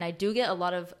I do get a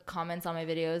lot of comments on my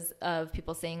videos of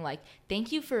people saying like,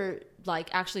 thank you for like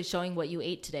actually showing what you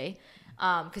ate today.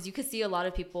 Because you could see a lot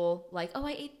of people like, oh,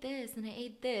 I ate this and I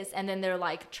ate this. And then they're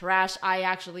like, trash, I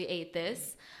actually ate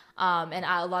this.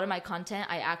 A lot of my content,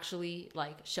 I actually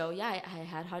like show, I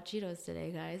had hot Cheetos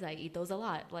today, guys. I eat those a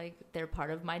lot. Like they're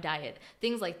part of my diet,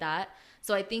 things like that.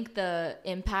 So I think the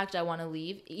impact I want to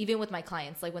leave, even with my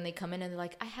clients, like when they come in and they're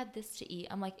like, I had this to eat.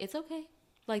 I'm like, it's okay.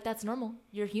 Like that's normal.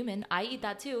 You're human. I eat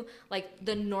that too. Like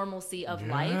the normalcy of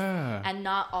life and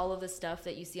not all of the stuff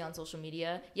that you see on social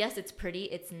media. Yes, it's pretty,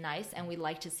 it's nice, and we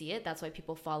like to see it. That's why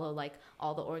people follow like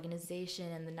all the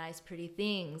organization and the nice, pretty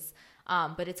things.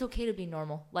 But it's okay to be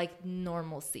normal, like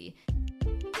normalcy.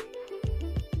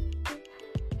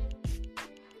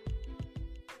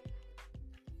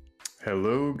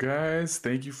 Hello, guys.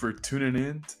 Thank you for tuning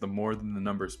in to the More Than the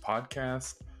Numbers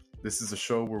podcast. This is a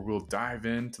show where we'll dive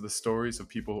into the stories of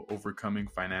people overcoming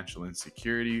financial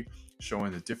insecurity,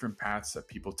 showing the different paths that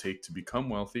people take to become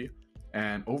wealthy,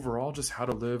 and overall just how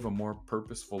to live a more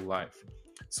purposeful life.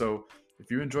 So if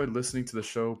you enjoyed listening to the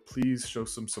show, please show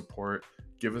some support.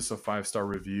 Give us a 5-star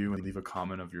review and leave a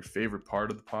comment of your favorite part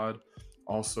of the pod.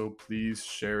 Also, please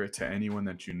share it to anyone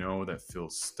that you know that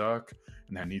feels stuck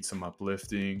and that needs some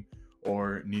uplifting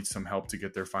or needs some help to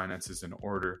get their finances in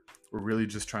order. We're really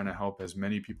just trying to help as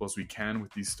many people as we can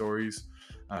with these stories.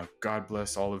 God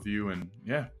bless all of you, and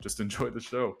just enjoy the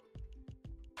show.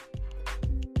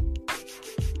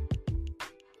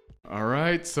 All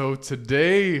right, so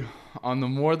today on the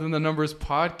More Than the Numbers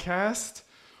podcast,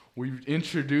 we've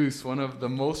introduced one of the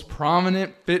most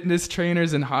prominent fitness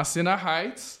trainers in Hacienda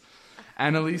Heights.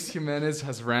 Analise Jimenez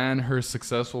has ran her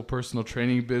successful personal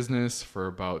training business for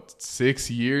about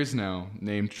 6 years now,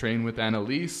 named Train with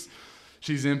Analise.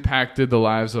 She's impacted the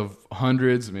lives of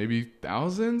hundreds, maybe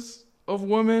thousands of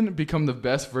women become the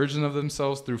best version of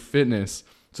themselves through fitness.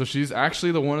 So she's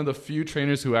actually one of the few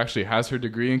trainers who actually has her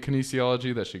degree in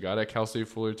kinesiology that she got at Cal State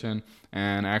Fullerton.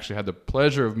 And I actually had the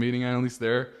pleasure of meeting Analise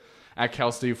there at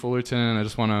Cal State Fullerton. And I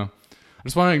just want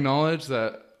to acknowledge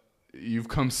that you've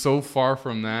come so far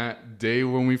from that day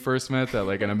when we first met that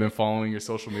and I've been following your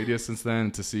social media since then,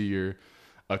 and to see your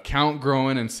account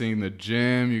growing and seeing the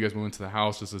gym you guys moving to the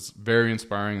house just is very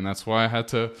inspiring, and that's why I had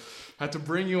to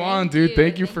bring you on, dude.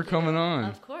 Thank you for coming on.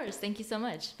 Of course, thank you so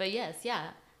much. But yes,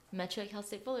 met you at Cal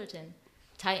State Fullerton,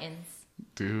 Titans,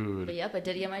 dude. But I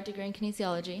did get my degree in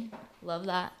kinesiology. Love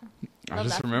that. I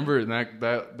just remember in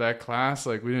that class,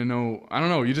 we didn't know, I don't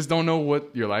know, you just don't know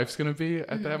what your life's going to be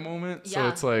at that moment. So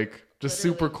it's just literally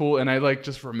super cool. And I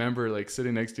just remember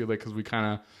sitting next to you, because we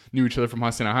kind of knew each other from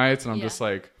Hacienda Heights. And I'm just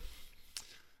like,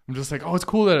 oh, it's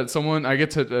cool that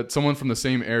someone from the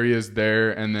same area is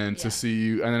there. And then to see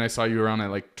you, and then I saw you around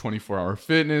at 24 Hour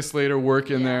Fitness later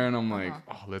working there. And I'm like,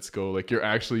 oh, let's go. You're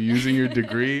actually using your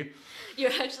degree.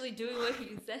 You're actually doing what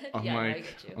you said. I get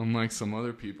you. Unlike some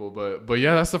other people, but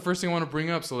that's the first thing I want to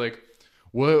bring up. So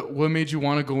what made you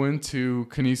want to go into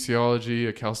kinesiology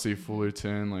at Cal State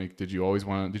Fullerton? Did you always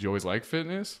like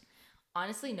fitness?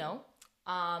 Honestly, no.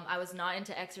 I was not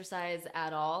into exercise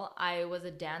at all. I was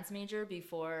a dance major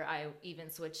before I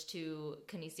even switched to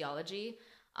kinesiology.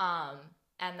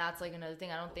 And that's another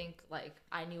thing. I don't think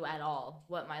I knew at all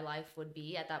what my life would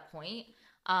be at that point.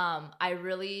 I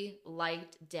really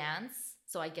liked dance,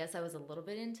 so I guess I was a little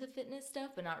bit into fitness stuff,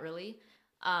 but not really.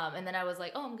 And then I was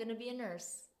like, oh, I'm gonna be a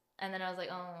nurse. And then I was like,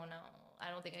 oh no,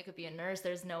 I don't think I could be a nurse.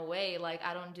 There's no way.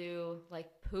 I don't do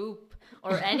poop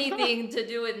or anything to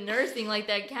do with nursing like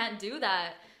that. Can't do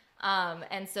that.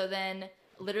 And so then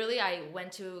literally I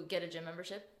went to get a gym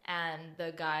membership, and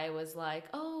the guy was like,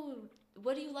 oh,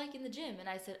 what do you like in the gym? And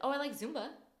I said, oh, I like Zumba.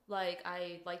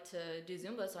 I like to do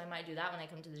Zumba, so I might do that when I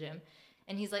come to the gym.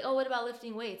 And he's like, oh, what about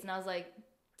lifting weights? And I was like,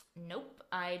 nope,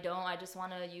 I don't. I just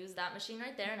want to use that machine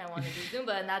right there, and I want to do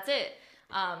Zumba, and that's it.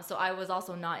 So I was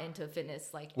also not into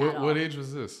fitness at all. What age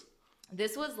was this?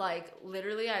 This was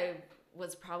literally I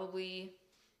was probably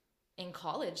in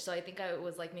college. So I think I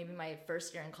was maybe my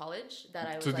first year in college that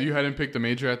I was. So you hadn't picked a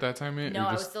major at that time yet? No,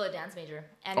 I was still a dance major.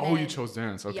 And you chose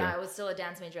dance. Okay. Yeah, I was still a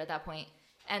dance major at that point.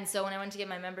 And so when I went to get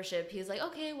my membership, he was like,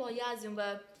 okay, well,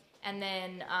 Zumba. And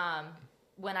then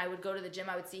when I would go to the gym,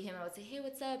 I would see him. I would say, hey,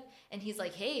 what's up? And he's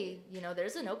like, hey,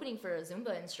 there's an opening for a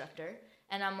Zumba instructor.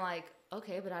 And I'm like,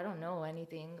 okay, but I don't know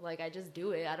anything. I just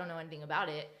do it. I don't know anything about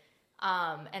it.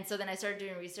 And so then I started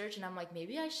doing research, and I'm like,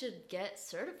 maybe I should get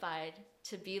certified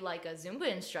to be a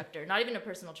Zumba instructor, not even a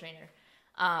personal trainer.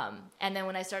 And then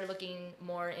when I started looking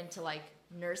more into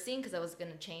nursing, because I was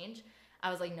going to change, I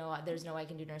was like, no, there's no way I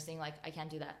can do nursing. I can't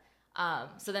do that.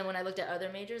 So then when I looked at other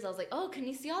majors, I was like, oh,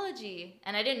 kinesiology.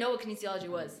 And I didn't know what kinesiology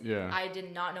was. Yeah. I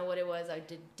did not know what it was. I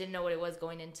didn't know what it was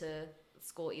going into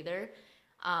school either.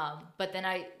 But then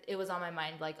it was on my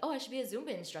mind like, oh, I should be a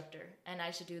Zumba instructor and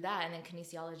I should do that. And then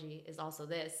kinesiology is also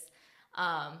this.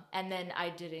 And then I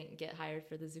didn't get hired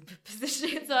for the Zumba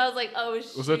position. So I was like, oh,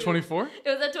 shoot. Was that 24? It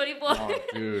was at 24. Oh,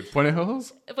 dude. Point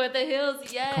Hills? But the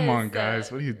Hills, yes. Come on,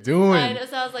 guys. What are you doing? I know,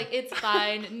 so I was like, it's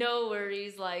fine. No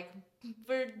worries. Like,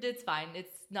 it's fine.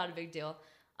 It's not a big deal.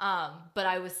 But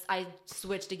I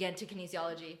switched again to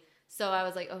kinesiology. So I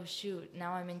was like, oh, shoot.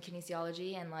 Now I'm in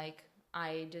kinesiology and like,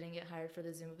 I didn't get hired for the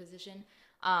Zumba position.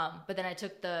 But then I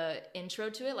took the intro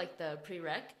to it, like the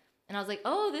prereq. And I was like,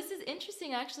 oh, this is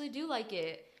interesting. I actually do like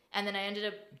it. And then I ended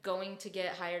up going to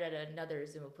get hired at another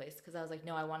Zumba place because I was like,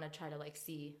 no, I want to try to like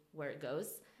see where it goes.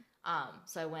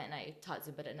 So I went and I taught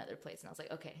Zumba at another place. And I was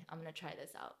like, okay, I'm going to try this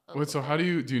out. Wait, so how do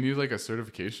you need like a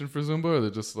certification for Zumba or they're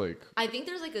just like? I think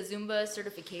there's like a Zumba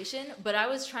certification, but I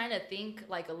was trying to think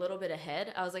like a little bit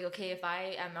ahead. I was like, okay, if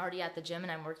I am already at the gym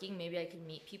and I'm working, maybe I could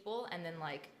meet people and then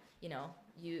like, you know,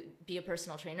 you be a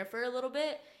personal trainer for a little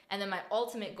bit. And then my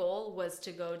ultimate goal was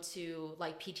to go to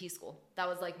like PT school. That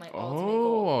was like my ultimate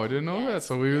goal. Oh, I didn't know that.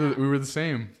 So we were the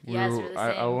same. Yes, we were the same.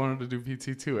 I wanted to do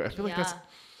PT too. I feel like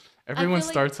everyone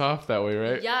starts off that way,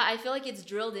 right? Yeah, I feel like it's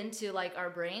drilled into like our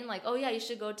brain. Like, oh yeah, you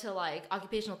should go to like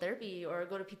occupational therapy or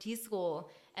go to PT school.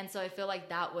 And so I feel like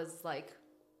that was like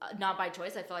not by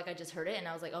choice. I feel like I just heard it and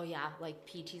I was like, oh yeah, like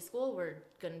PT school, we're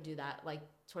gonna do that like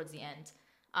towards the end.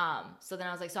 So then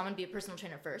I was like, so I'm gonna be a personal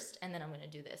trainer first, and then I'm gonna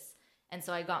do this. And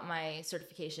so I got my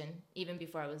certification even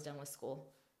before I was done with school,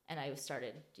 and I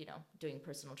started, you know, doing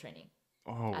personal training.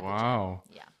 Oh wow!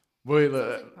 Yeah. Wait,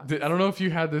 I don't know if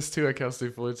you had this too at Cal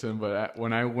State Fullerton, but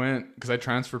when I went, because I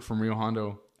transferred from Rio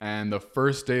Hondo, and the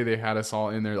first day they had us all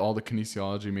in there, all the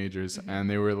kinesiology majors, and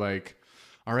they were like,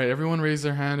 "All right, everyone raise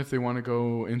their hand if they want to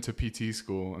go into PT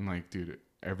school." And like, dude,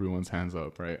 everyone's hands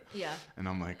up, right? Yeah. And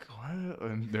I'm like, what?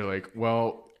 And they're like,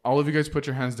 well, all of you guys put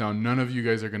your hands down. None of you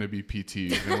guys are going to be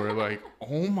PTs. And we're like,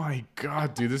 oh my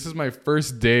God, dude, this is my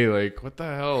first day. Like, what the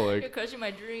hell? Like, you're crushing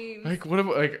my dreams. Like, what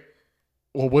about, like,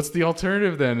 well, what's the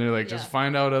alternative then? And they're like, Yeah. just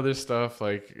find out other stuff.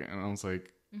 Like, and I was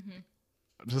like, I'm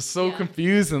just so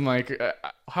confused. And like,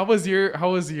 how was your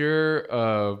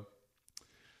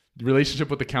relationship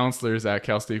with the counselors at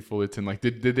Cal State Fullerton? Like,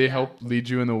 did they help lead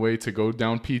you in the way to go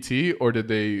down PT, or did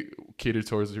they cater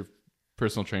towards your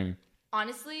personal training?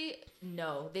 Honestly,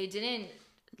 no, they didn't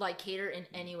like cater in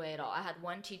any way at all. I had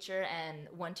one teacher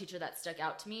that stuck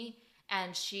out to me,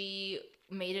 and she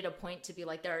made it a point to be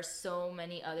like, there are so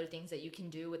many other things that you can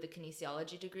do with a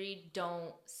kinesiology degree.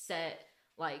 Don't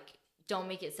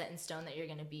make it set in stone that you're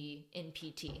going to be in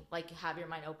PT. Like, have your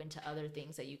mind open to other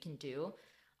things that you can do.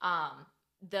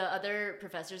 The other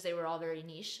professors, they were all very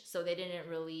niche, so they didn't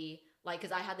really like,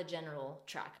 because I had the general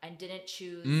track. I didn't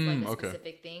choose like a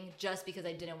specific thing just because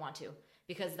I didn't want to,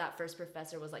 because that first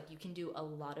professor was like, you can do a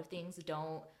lot of things,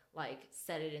 don't like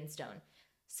set it in stone.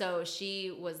 So she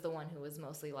was the one who was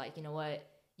mostly like, you know what,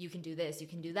 you can do this, you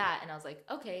can do that. And I was like,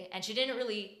 okay. And she didn't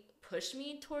really push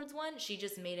me towards one. She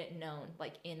just made it known,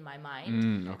 like, in my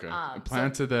mind. Okay.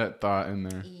 Planted that thought in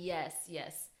there. Yes.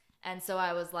 And so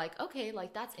I was like, okay,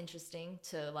 like, that's interesting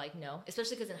to like know,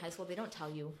 especially because in high school they don't tell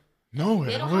you. No,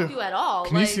 they don't help you at all.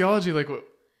 Kinesiology, like what?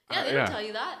 Yeah, they don't tell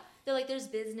you that. They're like, there's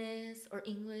business or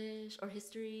English or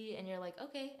history, and you're like,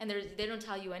 okay. And they don't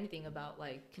tell you anything about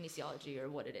like kinesiology or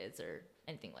what it is or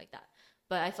anything like that.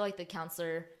 But I feel like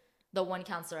the one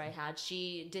counselor I had,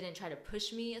 she didn't try to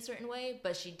push me a certain way,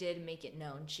 but she did make it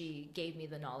known. She gave me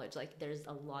the knowledge, like, there's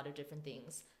a lot of different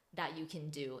things that you can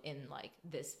do in like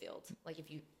this field, like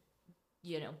if you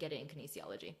know, get it in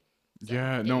kinesiology. So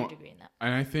yeah, no,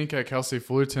 and I think at Cal State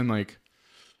Fullerton, like,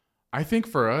 I think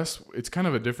for us, it's kind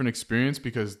of a different experience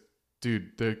because,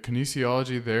 dude, the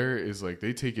kinesiology there is like,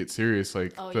 they take it serious.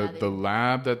 Like the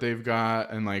lab that they've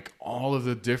got and like all of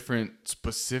the different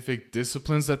specific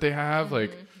disciplines that they have.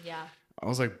 Like, I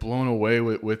was like blown away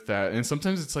with that. And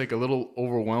sometimes it's like a little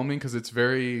overwhelming because it's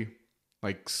very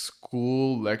like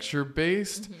school lecture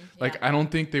based. Like, I don't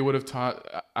think they would have taught,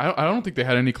 I don't think they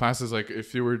had any classes like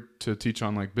if you were to teach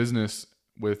on like business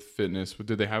with fitness.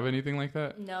 Did they have anything like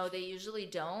that? No, they usually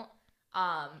don't.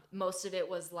 Most of it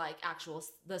was like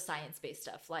the science-based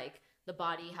stuff, like the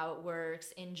body, how it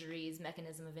works, injuries,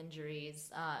 mechanism of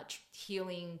injuries,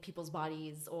 healing people's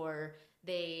bodies, or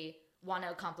they want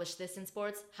to accomplish this in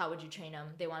sports. How would you train them?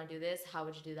 They want to do this. How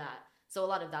would you do that? So a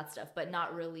lot of that stuff, but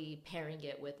not really pairing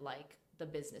it with like the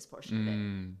business portion of it.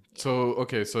 Yeah. So,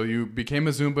 okay. So you became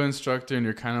a Zumba instructor and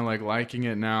you're kind of like liking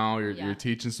it now. You're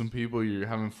teaching some people, you're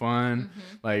having fun.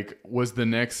 Like, was the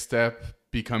next step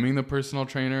becoming the personal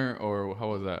trainer, or how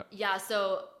was that? Yeah,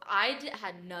 so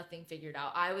had nothing figured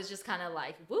out. I was just kind of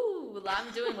like, woo,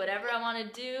 I'm doing whatever I want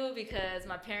to do because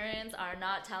my parents are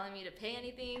not telling me to pay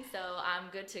anything, so I'm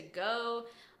good to go.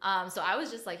 So I was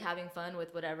just like having fun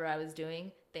with whatever I was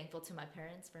doing. Thankful to my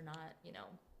parents for not,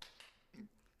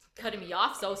 cutting me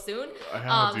off so soon. So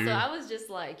I was just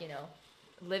like,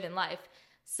 living life.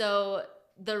 So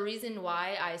the reason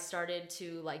why I started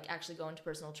to like actually go into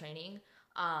personal training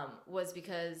was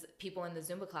because people in the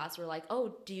Zumba class were like,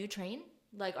 oh, do you train?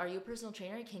 Like, are you a personal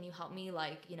trainer? Can you help me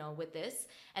like, with this?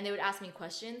 And they would ask me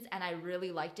questions, and I really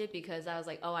liked it because I was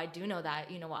like, oh, I do know that.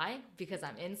 You know why? Because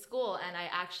I'm in school and I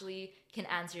actually can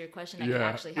answer your question. I can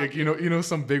actually help like, you know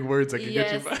some big words that can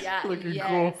get you back. Yeah, looking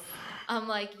cool. I'm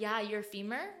like, yeah, your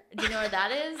femur? Do you know what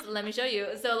that is? Let me show you.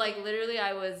 So like literally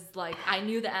I was like, I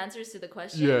knew the answers to the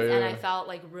questions and I felt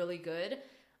like really good.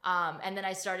 And then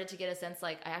I started to get a sense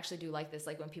like I actually do like this.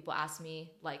 Like when people ask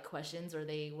me like questions or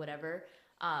they whatever,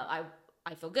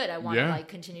 I feel good. I want to like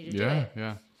continue to do it.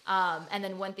 Yeah. And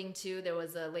then one thing too, there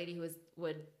was a lady who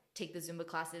would take the Zumba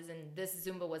classes, and this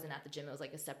Zumba wasn't at the gym. It was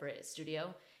like a separate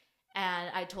studio.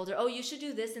 And I told her, oh, you should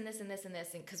do this and this and this and this.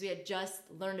 Because we had just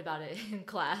learned about it in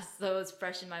class. So it was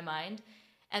fresh in my mind.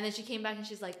 And then she came back and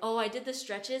she's like, oh, I did the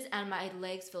stretches and my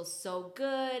legs feel so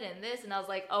good and this. And I was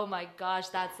like, oh my gosh,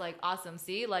 that's like awesome.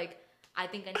 See, like, I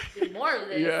think I need to do more of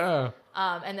this.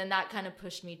 And then that kind of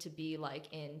pushed me to be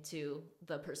like into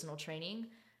the personal training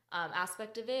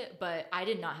aspect of it. But I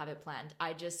did not have it planned.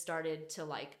 I just started to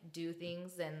like do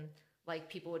things, and like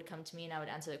people would come to me and I would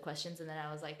answer their questions. And then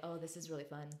I was like, oh, this is really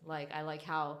fun. Like, I like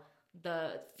how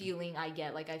the feeling I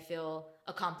get, like I feel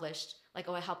accomplished. Like,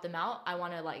 oh, I helped them out. I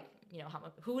want to like,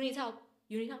 who needs help?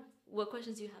 You need help? What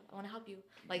questions do you have? I want to help you.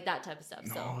 Like that type of stuff.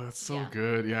 No, that's so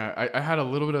good. Yeah. I had a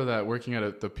little bit of that working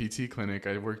at the PT clinic.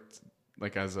 I worked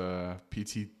like as a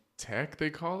PT tech, they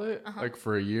call it, like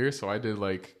for a year. So I did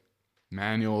like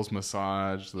manuals,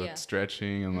 massage, the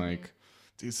stretching, and like,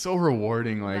 dude, it's so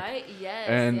rewarding. Like, right? Yes.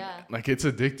 And like, it's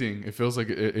addicting. It feels like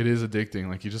it is addicting.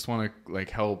 Like you just want to like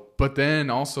help, but then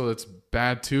also it's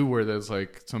bad too, where there's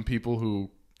like some people who,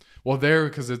 well, they're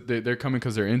coming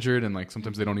because they're injured, and like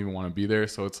sometimes they don't even want to be there.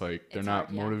 So it's like they're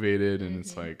not motivated, and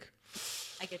it's like.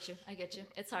 I get you.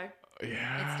 It's hard.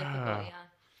 Yeah. It's difficult. Yeah.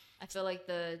 I feel like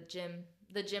the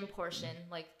gym portion,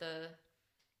 like the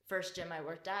first gym I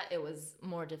worked at, it was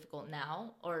more difficult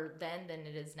now or then than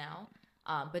it is now.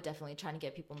 But definitely trying to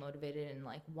get people motivated and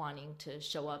like wanting to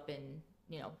show up and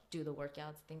do the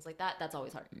workouts, things like that. That's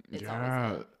always hard. It's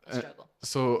always a struggle.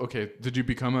 So, okay, did you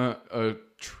become a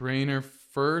trainer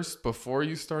first before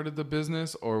you started the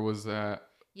business, or was that?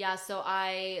 Yeah, so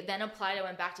I then applied. I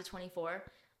went back to 24,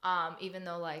 even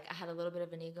though like I had a little bit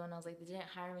of an ego and I was like, they didn't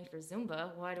hire me for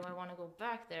Zumba. Why do I want to go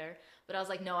back there? But I was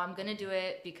like, no, I'm going to do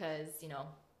it because,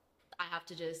 I have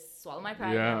to just swallow my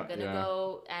pride. I'm going to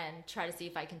go and try to see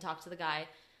if I can talk to the guy.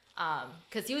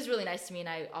 Because he was really nice to me, and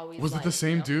I always Was it the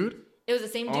same dude? It was the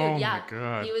same dude, oh yeah. My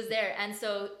God. He was there. And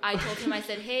so I told him, I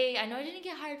said, hey, I know I didn't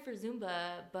get hired for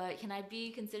Zumba, but can I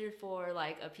be considered for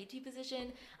like a PT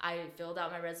position? I filled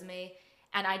out my resume,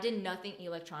 and I did nothing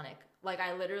electronic. Like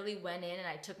I literally went in and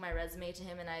I took my resume to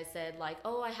him and I said like,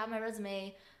 oh, I have my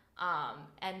resume.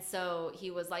 And so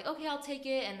he was like, okay, I'll take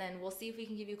it. And then we'll see if we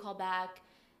can give you a call back.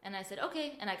 And I said,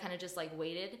 okay. And I kind of just like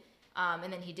waited.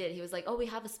 And then he did. He was like, oh, we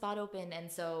have a spot open.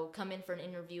 And so come in for an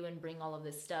interview and bring all of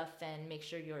this stuff and make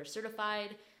sure you're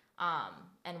certified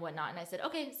and whatnot. And I said,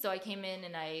 okay. So I came in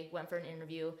and I went for an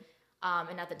interview.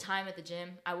 And at the time at the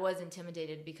gym, I was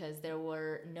intimidated because there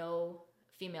were no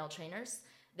female trainers.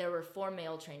 There were 4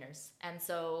 male trainers. And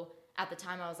so at the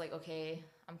time I was like, okay,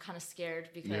 I'm kind of scared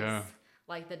because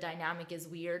like the dynamic is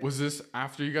weird. Was this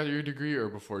after you got your degree or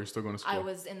before? You're still going to school? I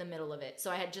was in the middle of it.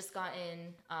 So I had just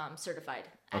gotten certified.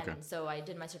 And so I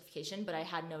did my certification, but I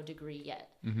had no degree yet.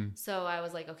 Mm-hmm. So I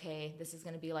was like, okay, this is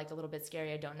going to be like a little bit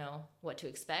scary. I don't know what to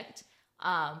expect.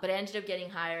 But I ended up getting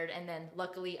hired. And then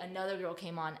luckily another girl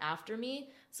came on after me.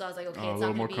 So I was like, okay, it's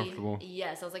not going to be comfortable.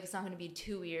 Yes. I was like, it's not going to be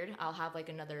too weird. I'll have like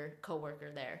another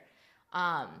coworker there.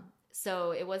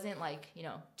 So it wasn't like,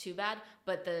 too bad,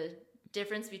 but the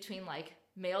difference between like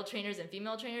male trainers and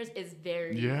female trainers is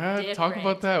very different. Talk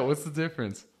about that. What's the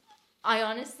difference? I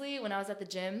honestly, when I was at the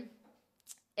gym,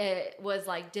 it was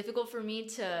like difficult for me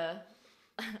to,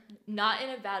 not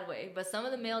in a bad way, but some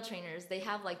of the male trainers, they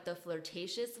have like the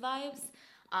flirtatious vibes.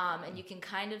 And you can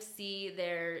kind of see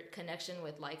their connection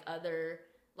with like other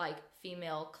like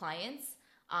female clients.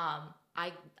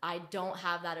 I don't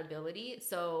have that ability.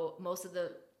 So most of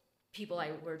the people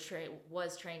I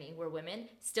was training were women.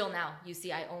 Still now, you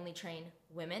see, I only train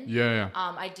women. Yeah.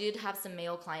 I did have some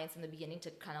male clients in the beginning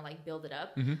to kind of like build it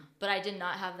up, but I did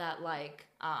not have that like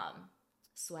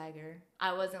swagger.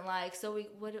 I wasn't like, so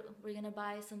we're gonna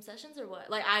buy some sessions or what?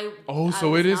 Like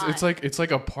So it is. It's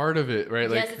like a part of it, right?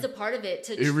 Yes, like, it's a part of it.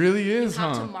 It really is. You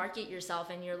have to market yourself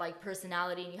and your like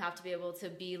personality, and you have to be able to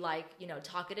be like, you know,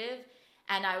 talkative.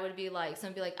 And I would be like,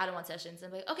 someone would be like, I don't want sessions.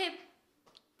 And I'm like, okay,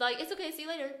 like it's okay, see you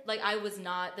later. Like I was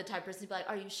not the type of person to be like,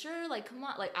 are you sure? Like come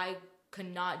on. Like I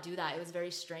could not do that. It was very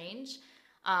strange.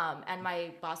 And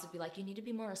my boss would be like, you need to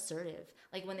be more assertive.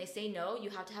 Like when they say no, you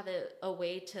have to have a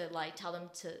way to like tell them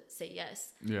to say yes.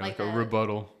 Yeah, like a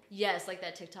rebuttal. Yes, like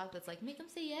that TikTok that's like, make them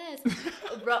say yes.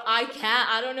 Bro, I can't.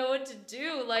 I don't know what to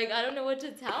do. Like, I don't know what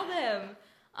to tell them.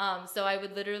 So I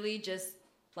would literally just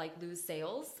like lose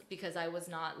sales because I was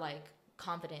not like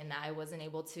confident in that. I wasn't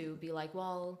able to be like,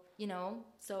 well, you know,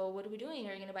 so what are we doing?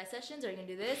 Are you gonna buy sessions? Are you gonna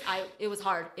do this? It was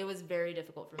hard. It was very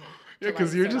difficult for me. Yeah,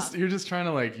 because you're just trying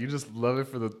to like, you just love it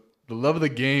for the love of the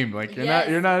game. Like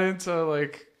you're not into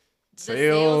like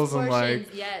sales and like,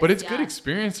 but it's good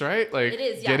experience, right? Like it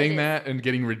is, getting that and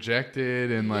getting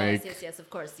rejected and yes, of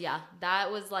course. Yeah.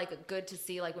 That was like good to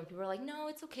see, like when people are like, no,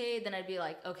 it's okay. Then I'd be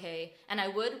like, okay. And I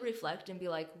would reflect and be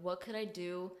like, what could I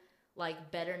do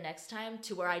like better next time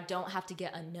to where I don't have to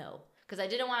get a no? Because I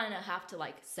didn't want to have to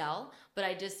like sell, but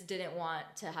I just didn't want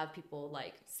to have people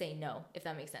like say no, if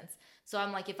that makes sense. So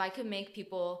I'm like, if I could make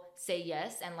people say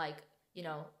yes and like, you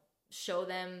know, show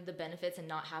them the benefits and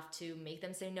not have to make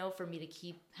them say no for me to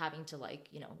keep having to like,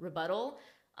 you know, rebuttal,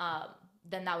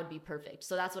 then that would be perfect.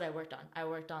 So that's what I worked on. I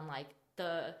worked on like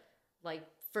the like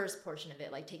first portion of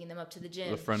it, like taking them up to the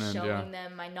gym, showing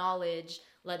them my knowledge,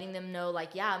 letting them know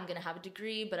like, yeah, I'm going to have a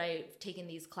degree, but I've taken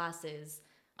these classes,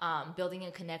 building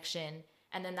a connection.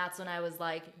 And then that's when I was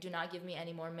like, do not give me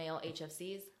any more male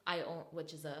HFCs,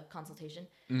 which is a consultation.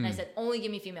 And I said, only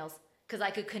give me females. Because I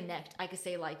could connect. I could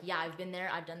say like, yeah, I've been there.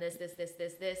 I've done this.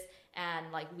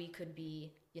 And like we could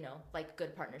be, you know, like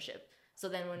good partnership. So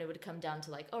then when it would come down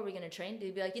to like, oh, we're going to train?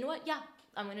 They'd be like, you know what? Yeah,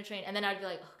 I'm going to train. And then I'd be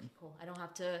like, okay, cool. I don't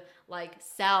have to like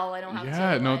sell. I don't have to.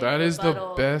 Yeah, no, that is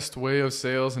the best way of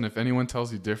sales. And if anyone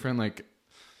tells you different, like,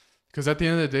 because at the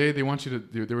end of the day, they want you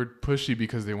to, they were pushy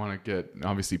because they want to get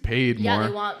obviously paid more. Yeah,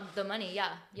 they want the money.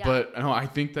 Yeah. But no, I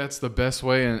think that's the best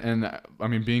way. And I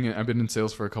mean, I've been in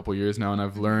sales for a couple of years now, and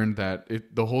I've learned that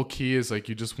the whole key is like,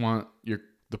 you just want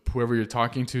whoever you're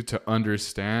talking to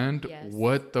understand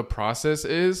what the process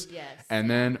is. Yes. And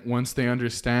then once they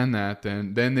understand that,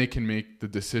 then they can make the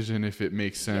decision if it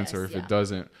makes sense or if it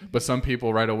doesn't. But some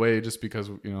people right away, just because,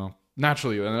 you know,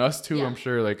 naturally, and us too, I'm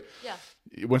sure, like,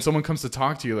 when someone comes to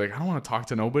talk to you, like, I don't want to talk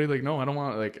to nobody. Like, no, I don't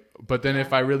want like, but then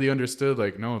if I really understood,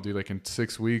 like, no, dude, like in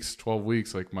 6 weeks, 12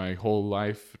 weeks, like my whole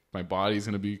life, my body's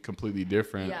going to be completely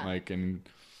different. Like, and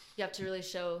you have to really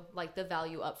show like the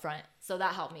value up front. So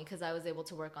that helped me because I was able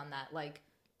to work on that. Like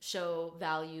show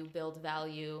value, build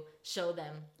value, show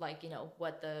them like, you know,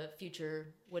 what the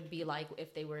future would be like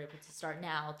if they were able to start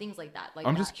now, things like that. Like,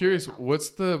 I'm just curious, what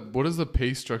does the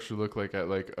pay structure look like at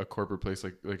like a corporate place,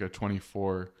 like a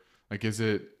 24? Like, is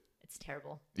it? It's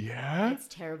terrible. Yeah? It's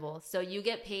terrible. So you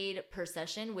get paid per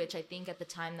session, which I think at the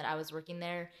time that I was working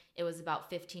there, it was about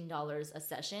 $15 a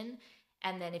session.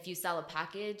 And then if you sell a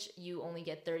package, you only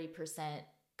get 30%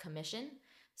 commission.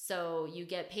 So you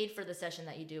get paid for the session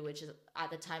that you do, which is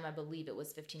at the time, I believe it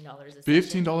was $15 a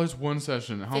session. $15 one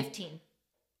session. How? 15.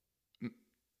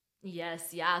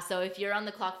 Yes. Yeah. So if you're on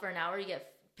the clock for an hour, you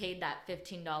get paid that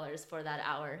 $15 for that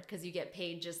hour because you get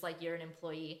paid just like you're an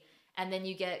employee. And then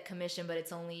you get commission, but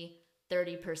it's only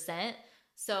 30%.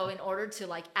 So in order to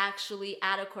like actually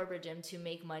at a corporate gym to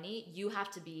make money, you have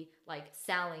to be like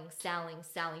selling.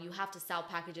 You have to sell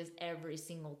packages every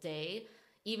single day.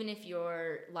 Even if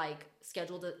your like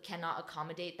schedule cannot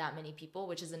accommodate that many people,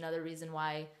 which is another reason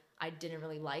why I didn't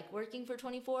really like working for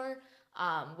 24,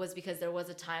 was because there was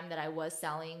a time that I was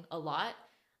selling a lot.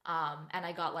 And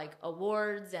I got like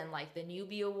awards and like the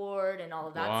newbie award and all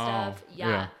of that stuff.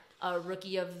 Yeah. A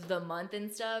rookie of the month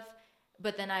and stuff.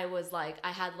 But then I was like,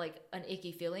 I had like an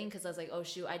icky feeling because I was like, oh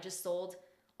shoot, I just sold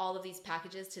all of these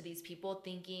packages to these people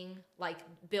thinking like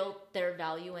built their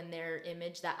value and their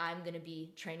image that I'm going to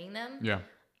be training them. Yeah.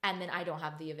 And then I don't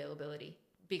have the availability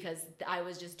because I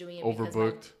was just doing it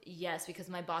overbooked. Because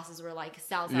my bosses were like,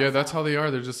 sell. Yeah, that's how they are.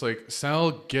 They're just like,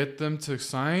 sell, get them to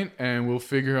sign, and we'll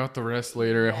figure out the rest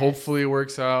later. Yes. Hopefully it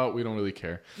works out. We don't really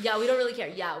care. Yeah, we don't really care.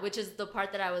 Yeah, which is the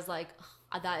part that I was like,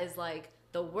 that is like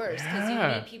the worst because you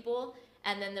meet people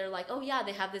and then they're like, oh yeah,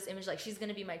 they have this image like she's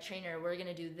gonna be my trainer, we're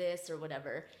gonna do this or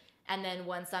whatever, and then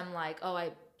once I'm like, oh,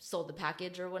 I sold the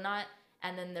package or whatnot,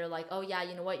 And then they're like, oh yeah,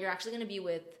 you know what? You're actually going to be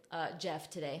with Jeff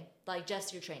today. Like,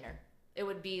 Jeff's your trainer. It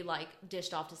would be like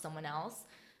dished off to someone else.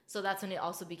 So that's when it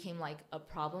also became like a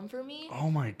problem for me. Oh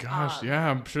my gosh. Yeah,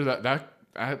 I'm sure that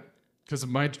because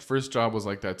my first job was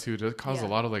like that too. That caused a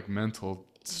lot of like mental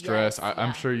stress. Yes,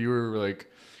 I'm sure you were like,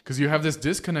 because you have this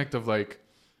disconnect of like,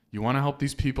 you want to help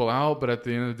these people out, but at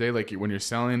the end of the day, like when you're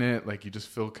selling it, like you just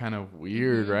feel kind of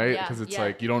weird, right? Because it's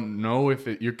like you don't know if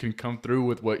you can come through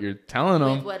with what you're telling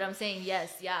them. With what I'm saying,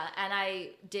 yes, yeah. And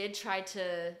I did try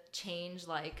to change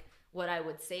like what I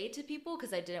would say to people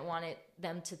because I didn't want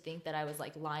them to think that I was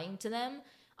like lying to them.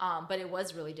 But it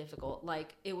was really difficult.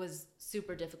 Like it was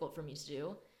super difficult for me to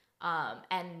do.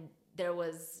 And there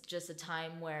was just a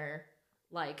time where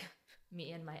like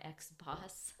me and my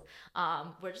ex-boss,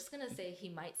 we're just gonna say he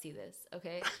might see this,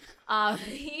 okay?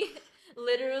 He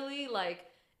literally like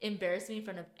embarrassed me in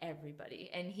front of everybody.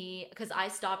 And because I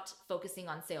stopped focusing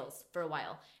on sales for a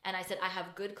while. And I said, I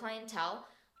have good clientele.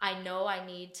 I know I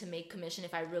need to make commission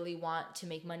if I really want to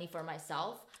make money for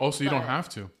myself. Oh, so you don't have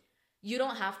to. You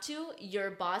don't have to.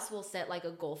 Your boss will set like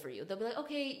a goal for you. They'll be like,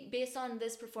 okay, based on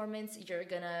this performance, you're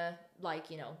gonna like,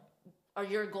 or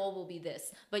your goal will be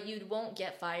this, but you won't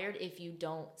get fired if you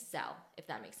don't sell, if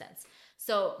that makes sense.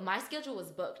 So my schedule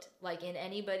was booked. Like in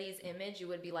anybody's image, you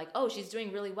would be like, oh, she's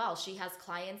doing really well. She has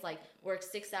clients, like work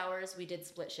 6 hours. We did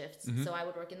split shifts. Mm-hmm. So I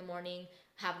would work in the morning,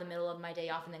 have the middle of my day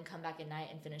off, and then come back at night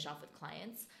and finish off with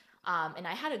clients. And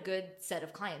I had a good set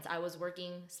of clients. I was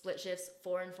working split shifts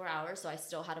 4 and 4 hours. So I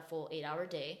still had a full 8-hour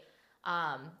day.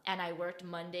 And I worked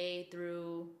Monday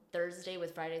through Thursday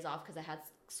with Fridays off because I had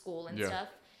school and stuff.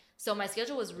 So my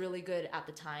schedule was really good at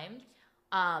the time.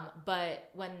 But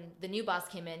when the new boss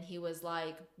came in, he was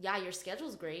like, yeah, your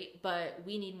schedule's great, but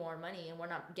we need more money and we're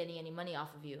not getting any money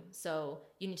off of you. So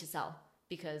you need to sell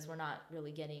because we're not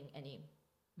really getting any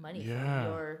money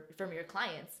from your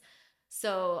clients.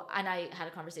 So, and I had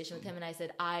a conversation with him and I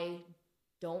said, I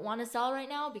don't want to sell right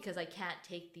now because I can't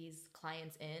take these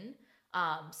clients in.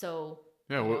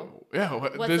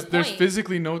 There's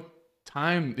physically no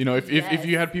time, if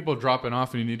you had people dropping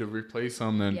off and you need to replace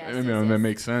them, then that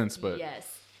makes sense. But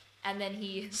and then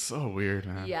he so weird,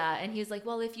 man. And he's like,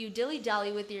 well, if you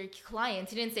dilly-dally with your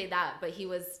clients, he didn't say that, but he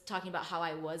was talking about how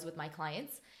I was with my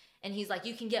clients, and he's like,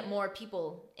 you can get more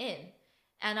people in.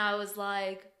 And I was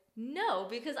like, no,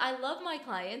 because I love my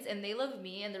clients and they love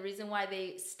me, and the reason why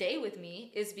they stay with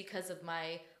me is because of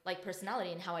my like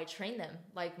personality and how I train them,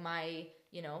 like my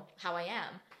how I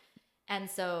am. And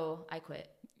so I quit.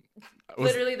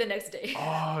 Literally the next day.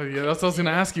 Oh yeah, that's what I was gonna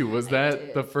ask you. Was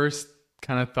that the first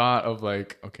kind of thought of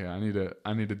like, okay, I need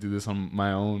to do this on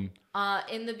my own?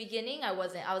 In the beginning, I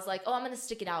wasn't. I was like, oh, I'm gonna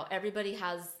stick it out. Everybody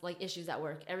has like issues at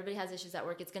work.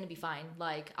 It's gonna be fine.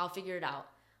 Like I'll figure it out.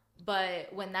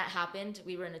 But when that happened,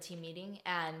 we were in a team meeting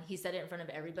and he said it in front of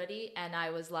everybody, and I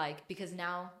was like, because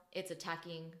now it's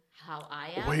attacking how I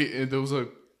am. Wait, there was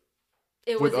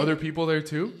with other people there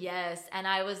too? Yes. And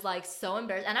I was like so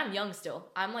embarrassed. And I'm young still.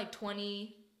 I'm like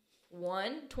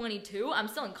 21, 22. I'm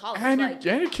still in college. And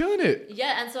you're killing it.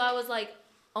 Yeah. And so I was like,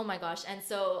 oh my gosh. And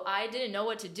so I didn't know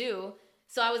what to do.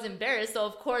 So I was embarrassed. So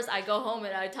of course I go home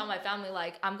and I tell my family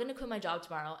like, I'm going to quit my job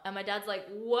tomorrow. And my dad's like,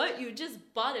 what? You just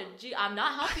bought I'm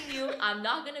not helping you. I'm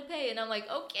not going to pay. And I'm like,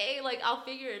 okay, like I'll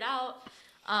figure it out.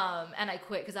 And I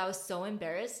quit because I was so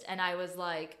embarrassed. And I was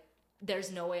like,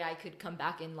 there's no way I could come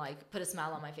back and like put a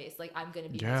smile on my face. Like I'm going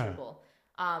to be miserable.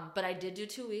 But I did do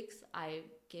 2 weeks. I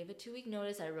gave a 2-week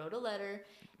notice. I wrote a letter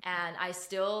and I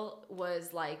still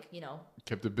was like,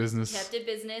 kept it business.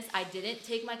 I didn't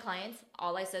take my clients.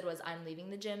 All I said was I'm leaving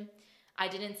the gym. I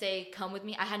didn't say come with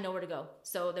me. I had nowhere to go.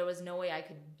 So there was no way I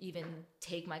could even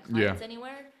take my clients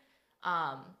anywhere.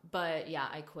 But yeah,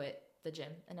 I quit the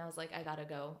gym and I was like, I gotta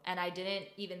go. And I didn't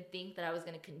even think that I was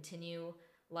going to continue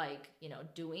like,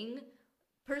 doing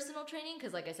personal training.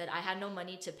 Cause like I said, I had no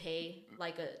money to pay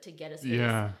to get a space.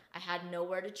 Yeah. I had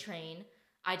nowhere to train.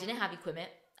 I didn't have equipment.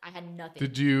 I had nothing.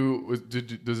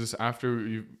 Does this after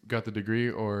you got the degree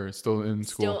or still in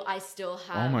school? I still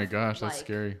have. Oh my gosh. That's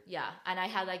scary. Yeah. And I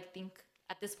had think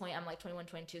at this point I'm like 21,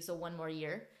 22. So 1 more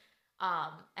year.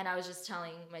 And I was just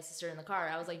telling my sister in the car,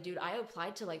 I was like, dude, I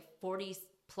applied to 40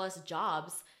 plus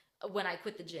jobs when I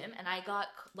quit the gym and I got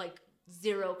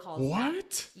 0 calls.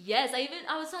 What? Yes,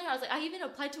 I was telling her, I even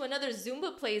applied to another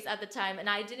Zumba place at the time and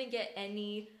I didn't get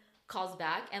any calls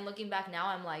back. And looking back now,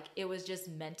 I'm like, it was just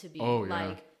meant to be. Oh,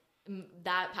 yeah.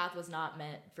 That path was not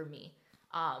meant for me.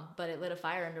 But it lit a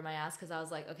fire under my ass because I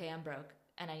was like, okay, I'm broke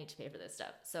and I need to pay for this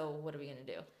stuff. So what are we going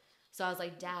to do? So I was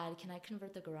like, Dad, can I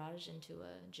convert the garage into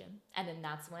a gym? And then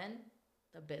that's when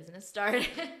the business started.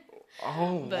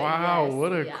 Oh, wow. Yes,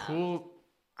 what a cool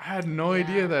I had no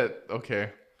idea Yeah. that. Okay,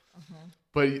 Hmm.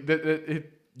 but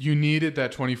you needed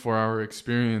that 24-hour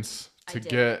experience I to did.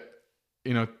 get,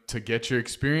 to get your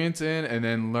experience in, and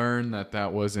then learn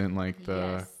that wasn't like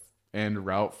the Yes. end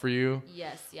route for you.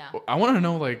 Yes. Yeah. I want to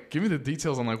know, like, give me the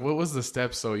details on like what was the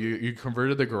steps. So you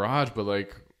converted the garage, but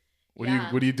like,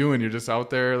 Yeah. what are you doing? You're just out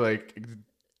there like,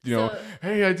 you know, So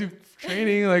hey, I do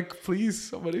training. Like, please,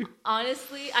 somebody.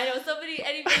 honestly, I know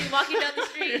anybody walking down the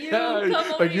street, you Yeah,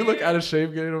 come over like you look here. out of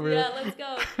shape getting over Yeah, here. let's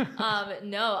go.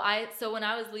 No, so when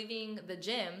I was leaving the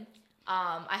gym,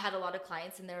 I had a lot of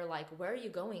clients and they were like, "Where are you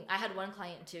going?" I had one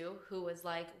client too who was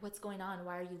like, "What's going on?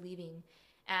 Why are you leaving?"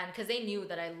 And because they knew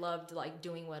that I loved like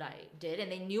doing what I did,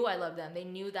 and they knew I loved them. They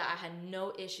knew that I had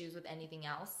no issues with anything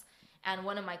else. And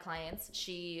one of my clients,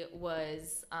 she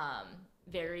was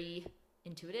very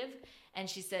intuitive, and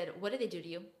she said, "What did they do to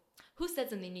you? Who said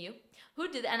something to you? Who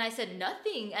did?" And I said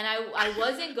nothing. And I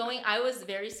wasn't going. I was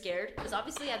very scared because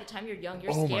obviously at the time you're young,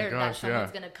 you're Oh my scared that gosh, yeah.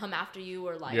 someone's gonna come after you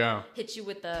or like Yeah. hit you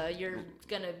with the you're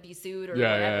gonna be sued or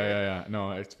Yeah, whatever. yeah. No,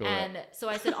 I feel And that. so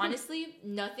I said, honestly,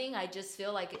 nothing. I just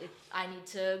feel like I need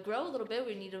to grow a little bit.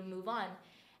 We need to move on.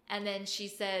 And then she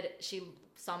said, she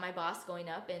saw my boss going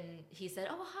up and he said,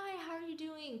 "Oh, hi, how are you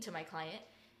doing?" to my client.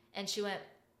 And she went,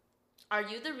 "Are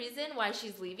you the reason why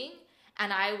she's leaving?"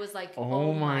 And I was like, Oh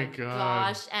 "Oh my my God.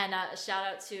 gosh." And shout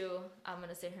out to, I'm going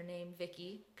to say her name,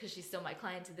 Vicky, because she's still my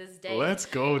client to this day. Let's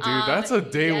go, dude. That's a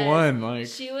day Yes, one. Like,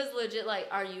 she was legit like,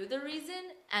 "Are you the reason?"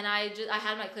 And I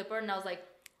had my clipboard and I was like,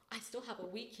 "I still have a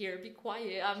week here. Be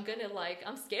quiet.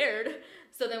 I'm scared."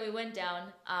 So then we went down.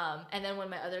 And then when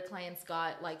my other clients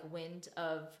got like wind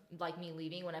of like me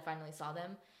leaving, when I finally saw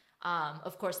them,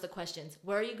 of course the questions: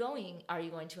 "Where are you going? Are you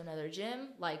going to another gym?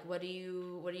 Like, what are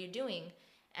you doing?"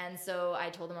 And so I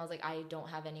told them, I was like, "I don't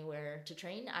have anywhere to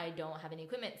train. I don't have any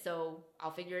equipment. So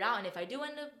I'll figure it out. And if I do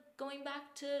end up going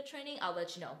back to training, I'll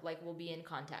let you know. Like, we'll be in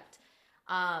contact."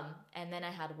 And then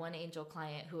I had one angel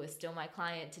client who is still my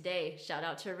client today. Shout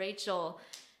out to Rachel.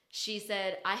 She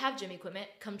said, "I have gym equipment.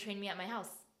 Come train me at my house."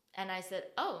 And I said,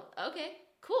 "Oh, okay,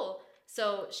 cool."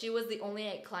 So she was the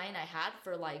only client I had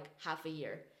for like half a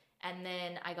year. And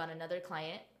then I got another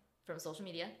client from social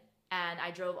media. And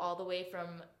I drove all the way from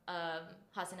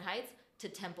Hacienda Heights to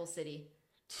Temple City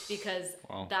because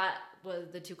wow. that was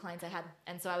the two clients I had.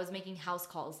 And so I was making house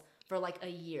calls for like a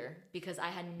year because I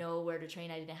had nowhere to train.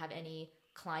 I didn't have any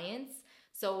clients.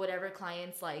 So whatever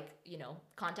clients like,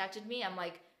 contacted me, I'm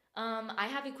like, "I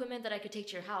have equipment that I could take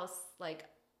to your house. Like,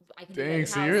 I can do that at Dang, your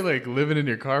so house." you're like living in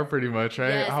your car pretty much, right?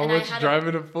 Yes, How and I much had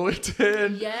driving to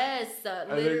Fullerton? yes,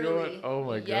 And then literally. oh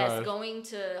my Yes, gosh. going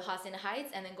to Hacienda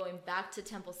Heights and then going back to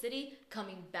Temple City,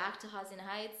 coming back to Hacienda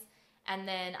Heights. And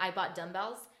then I bought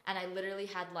dumbbells and I literally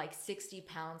had like 60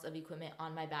 pounds of equipment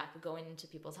on my back going into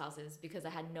people's houses because I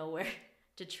had nowhere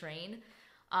to train.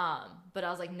 But I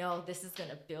was like, no, this is going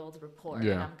to build rapport and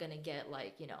Yeah. I'm going to get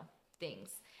like, things.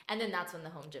 And then that's when the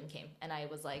home gym came. And I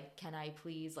was like, "Can I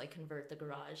please like convert the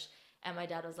garage?" And my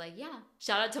dad was like, "Yeah."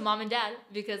 Shout out to mom and dad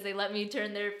because they let me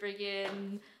turn their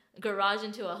freaking garage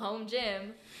into a home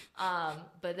gym.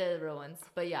 But they're the real ones.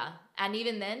 But yeah. And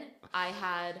even then, I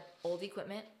had old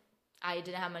equipment. I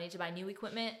didn't have money to buy new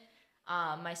equipment.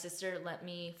 My sister lent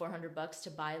me $400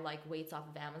 to buy like weights off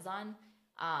of Amazon.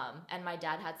 And my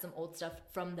dad had some old stuff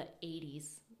from the 80s,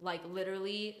 like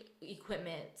literally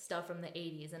equipment stuff from the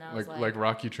 80s. And I was Like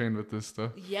Rocky trained with this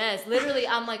stuff. yes, literally.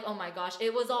 I'm like, "Oh my gosh,"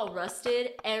 it was all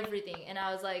rusted, everything. And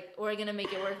I was like, "We're going to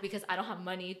make it work because I don't have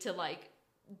money to like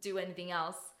do anything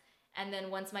else." And then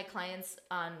once my clients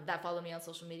that follow me on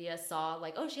social media saw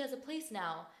like, "Oh, she has a place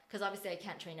now." Because obviously I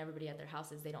can't train everybody at their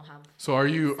houses. They don't have. So are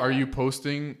you setup.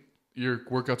 posting your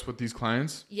workouts with these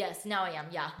clients? Yes, now I am.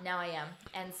 Yeah, now I am.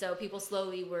 And so people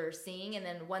slowly were seeing. And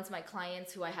then once my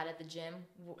clients who I had at the gym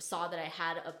saw that I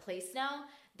had a place now,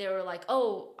 they were like,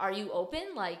 "Oh, are you open?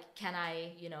 Like, can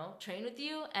I, train with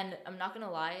you?" And I'm not going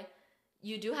to lie,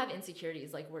 you do have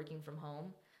insecurities like working from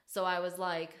home. So I was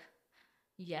like,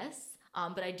 "Yes,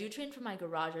 but I do train from my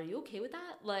garage. Are you okay with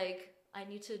that? Like, I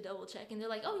need to double check." And they're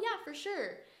like, "Oh, yeah, for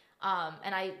sure."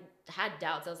 And I had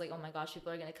doubts. I was like, "Oh my gosh,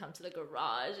 people are going to come to the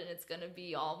garage and it's going to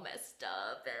be all messed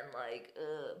up and like,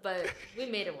 ugh." But we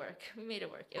made it work.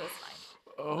 It was fine.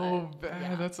 Oh But,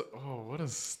 man, yeah. what a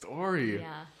story.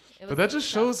 Yeah. It But was that just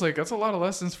tough. shows like that's a lot of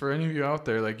lessons for any of you out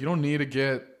there. Like you don't need to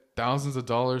get thousands of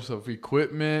dollars of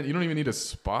equipment. You don't even need a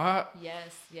spot.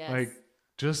 Yes. Yes. Like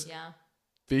just yeah.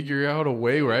 figure out a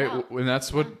way, Figure it right? out. And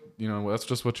that's what that's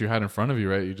just what you had in front of you,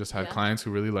 right? You just had Yeah. clients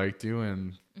who really liked you,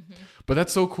 and Mm-hmm. but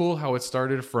that's so cool how it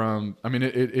started from. I mean,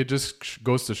 it just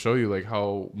goes to show you like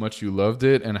how much you loved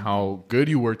it and how good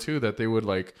you were too. That they would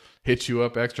like hit you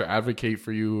up extra, advocate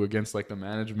for you against like the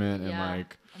management and Yeah.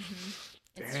 like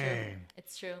Mm-hmm. It's true. Dang.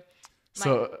 It's true. My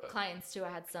So clients too, I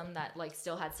had some that like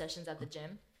still had sessions at the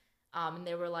gym. And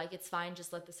they were like, it's fine,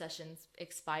 just let the sessions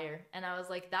expire. And I was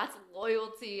like, that's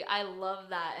loyalty. I love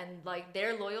that. And like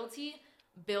their loyalty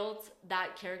built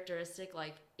that characteristic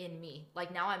like in me.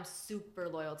 Like now I'm super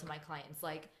loyal to my clients.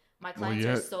 Like my well, clients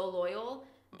yeah, are so loyal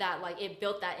that like it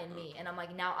built that in me. And I'm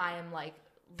like, now I am like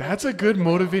that's a legit good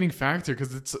loyal. motivating factor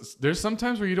because there's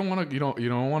sometimes where you don't want to you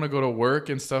don't want to go to work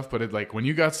and stuff, but it like when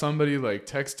you got somebody like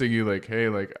texting you like, hey,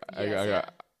 like I Yes, yeah.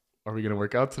 got, are we gonna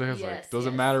work out today? It's Yes, like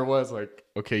doesn't yes. matter what. It's like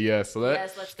okay, yes. So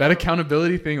Yes, let's that go.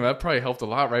 accountability thing that probably helped a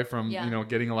lot, right? From Yeah. you know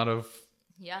getting a lot of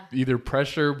Yeah. either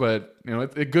pressure, but you know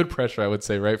it's good pressure, I would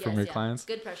say, right, from Yes, your yeah. clients.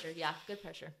 Good pressure. Yeah, good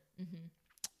pressure. Mm-hmm.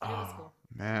 But it was Oh cool.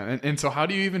 man, and so how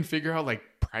do you even figure out like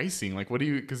pricing? Like, what do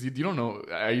you? Because you don't know.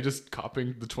 Are you just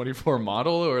copying the 24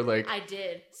 model or like? I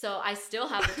did. So I still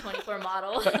have the 24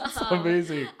 model. That's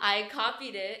amazing. I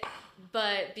copied it,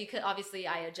 but because obviously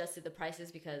I adjusted the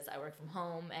prices because I work from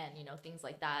home and you know things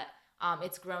like that.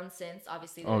 It's grown since.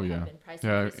 Obviously there have been price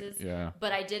increases. Yeah.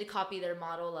 But I did copy their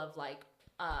model of like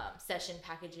session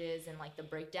packages and like the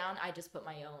breakdown. I just put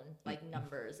my own like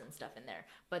numbers and stuff in there.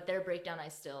 But their breakdown, I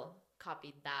still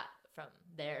copied that from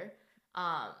there.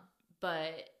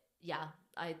 But yeah,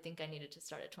 I think I needed to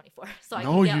start at 24 so I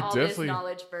can get all this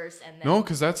knowledge first and then. No,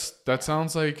 because that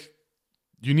sounds like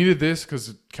you needed this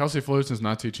because Kelsey Fullerton's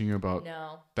not teaching you about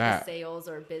that sales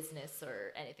or business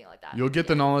or anything like that. You'll get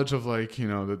the knowledge of like you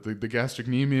know the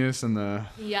gastrocnemius and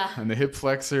the hip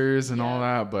flexors and all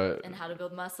that, but and how to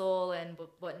build muscle and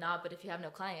whatnot. But if you have no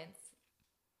clients,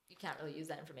 you can't really use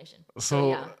that information.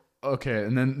 So okay,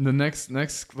 and then the next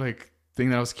like thing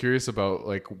that I was curious about,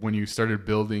 like when you started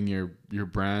building your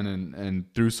brand and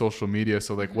through social media.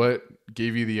 So like, what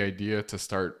gave you the idea to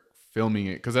start filming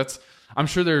it? Because I'm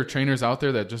sure there are trainers out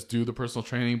there that just do the personal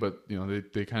training, but you know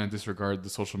they kind of disregard the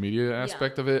social media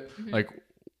aspect of it. Like,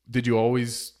 did you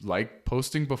always like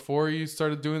posting before you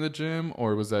started doing the gym,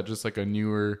 or was that just like a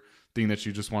newer thing that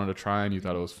you just wanted to try and you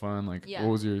thought it was fun? Like, what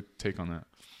was your take on that?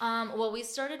 Well, we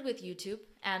started with YouTube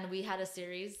and we had a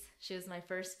series. She was my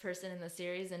first person in the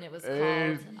series, and it was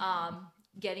called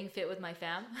Getting Fit with My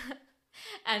Fam.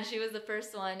 And she was the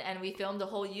first one, and we filmed a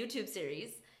whole YouTube series.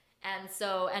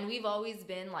 And we've always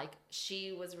been like,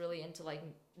 she was really into like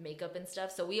makeup and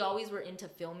stuff. So we always were into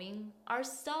filming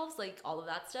ourselves, like all of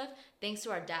that stuff. Thanks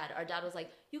to our dad. Our dad was like,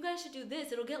 you guys should do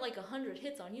this. It'll get like 100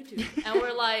 hits on YouTube. And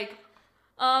we're like,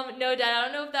 no, Dad, I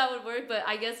don't know if that would work, but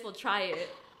I guess we'll try it.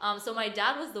 So my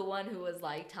dad was the one who was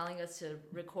like telling us to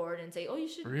record and say, oh, you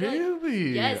should.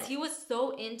 Really? Yes, he was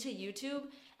so into YouTube,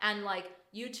 and like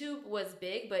YouTube was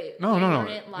big, but no,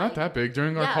 like, not that big.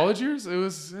 During our college years, it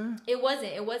was. It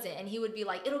wasn't, and he would be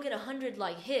like, it'll get 100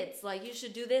 like hits. Like you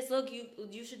should do this. Look,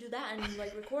 you should do that, and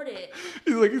like record it.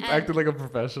 He's like acted like a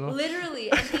professional.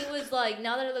 Literally, and he was like,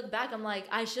 now that I look back, I'm like,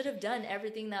 I should have done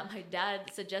everything that my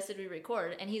dad suggested we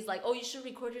record. And he's like, oh, you should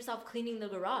record yourself cleaning the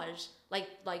garage, like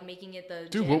making it the.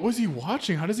 Dude, gym. what was he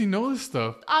watching? How does he know this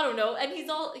stuff? I don't know, and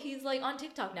he's like on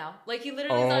TikTok now. Like he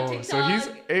literally is on TikTok.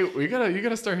 So you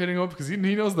gotta start hitting him up because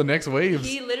he knows the next waves.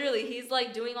 He's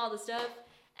like doing all the stuff,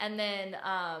 and then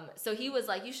so he was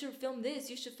like, you should film this,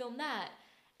 you should film that,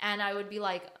 and I would be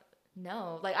like,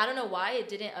 no, like I don't know why it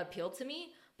didn't appeal to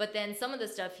me, but then some of the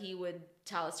stuff he would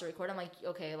tell us to record, I'm like,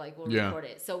 okay, like we'll record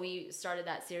it. So we started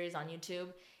that series on YouTube,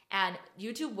 and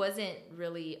YouTube wasn't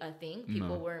really a thing.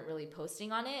 People weren't really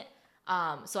posting on it.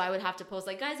 So I would have to post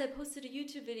like, guys, I posted a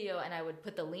YouTube video, and I would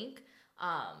put the link.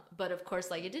 But of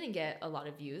course, like it didn't get a lot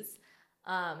of views.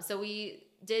 So we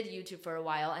did YouTube for a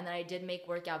while, and then I did make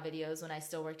workout videos when I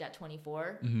still worked at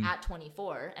 24, and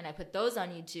I put those on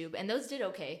YouTube, and those did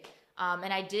okay.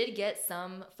 And I did get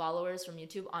some followers from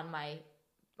YouTube on my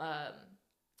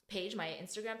page, my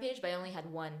Instagram page, but I only had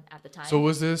one at the time. So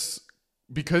was this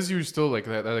because you're still like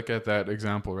that, like at that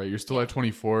example, right? You're still at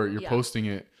 24, you're posting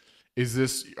it.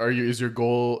 Is your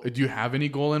goal, do you have any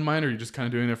goal in mind, or are you just kind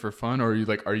of doing it for fun, or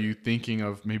are you thinking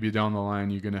of maybe down the line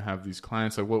you're going to have these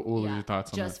clients? Like what were your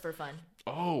thoughts on that? Just for fun.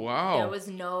 Oh, wow.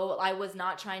 I was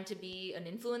not trying to be an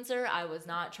influencer. I was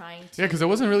not trying to. Yeah, because it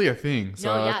wasn't really a thing.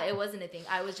 So. No, it wasn't a thing.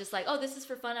 I was just like, oh, this is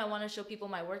for fun. I want to show people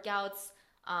my workouts.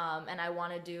 And I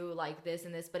want to do like this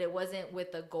and this, but it wasn't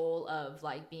with the goal of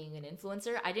like being an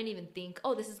influencer. I didn't even think,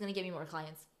 oh, this is going to get me more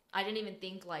clients. I didn't even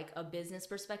think like a business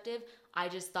perspective. I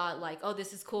just thought like, oh,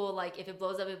 this is cool. Like if it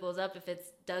blows up, it blows up. If it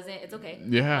doesn't, it's okay.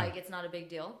 Yeah. Like it's not a big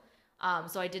deal.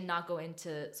 So I did not go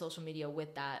into social media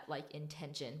with that like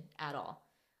intention at all.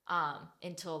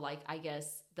 Until like, I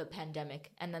guess the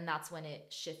pandemic. And then that's when it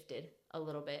shifted a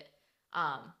little bit.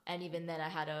 And even then I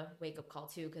had a wake up call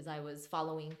too, because I was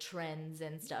following trends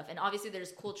and stuff. And obviously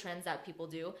there's cool trends that people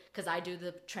do, because I do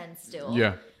the trends still.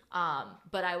 Yeah.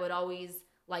 But I would always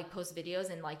like post videos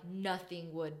and like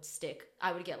nothing would stick.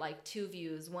 I would get like 2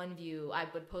 views, 1 view. I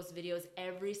would post videos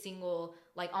every single,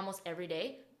 like almost every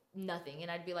day, nothing.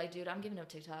 And I'd be like, dude, I'm giving up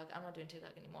TikTok. I'm not doing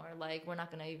TikTok anymore. Like, we're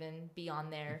not going to even be on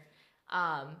there.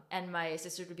 And my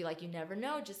sister would be like, you never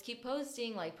know. Just keep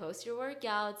posting, like post your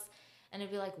workouts. And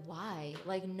I'd be like, why?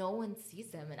 Like, no one sees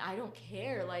them and I don't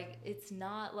care. Like, it's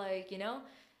not like, you know?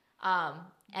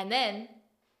 And then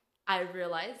I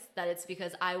realized that it's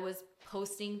because I was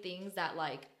posting things that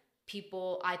like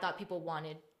I thought people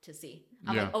wanted to see.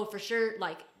 I'm like, oh, for sure.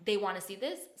 Like, they want to see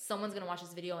this. Someone's going to watch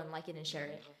this video and like it and share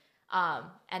it.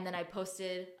 And then I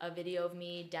posted a video of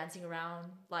me dancing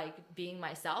around, like being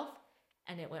myself.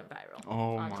 And it went viral.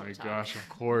 Oh my gosh, of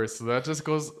course. So that just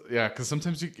goes, yeah, because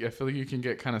sometimes I feel like you can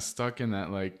get kind of stuck in that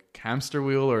like hamster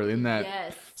wheel or in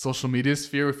that social media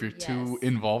sphere if you're too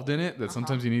involved in it, that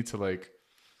sometimes you need to like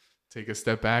take a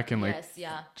step back and like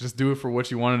just do it for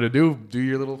what you wanted to do. Do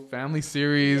your little family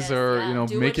series or, you know,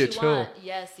 make it chill. Want.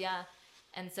 Yes, yeah.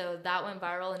 And so that went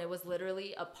viral, and it was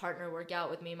literally a partner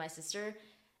workout with me and my sister.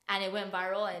 And it went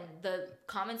viral, and the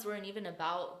comments weren't even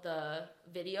about the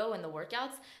video and the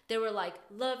workouts. They were like,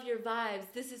 love your vibes.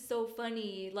 This is so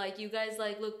funny. Like, you guys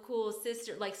like look cool,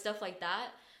 sister, like stuff like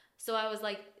that. So I was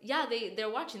like, yeah, they're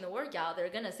watching the workout. They're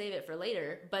going to save it for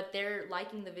later, but they're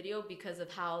liking the video because of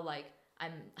how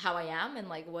I am and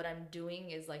like what I'm doing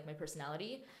is like my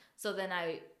personality. So then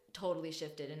I totally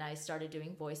shifted and I started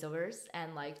doing voiceovers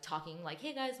and like talking like,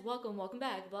 hey guys, welcome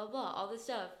back, blah, blah, all this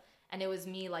stuff. And it was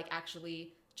me like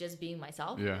actually just being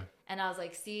myself. Yeah. And I was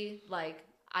like, see, like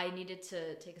I needed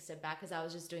to take a step back because I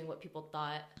was just doing what people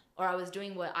thought, or I was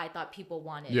doing what I thought people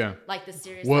wanted. Yeah. Like the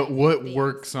serious. What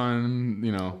works on,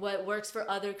 you know. What works for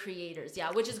other creators.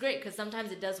 Yeah. Which is great because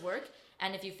sometimes it does work.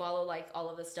 And if you follow like all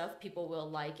of the stuff, people will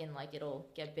like and like it'll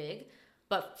get big.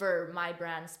 But for my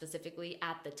brand specifically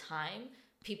at the time,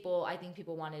 I think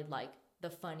people wanted like the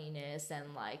funniness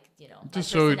and like, you know, just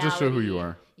show who you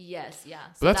are. Yes, yeah.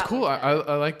 So but that's cool. I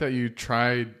like that you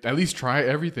at least try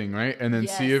everything, right? And then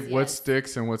see if what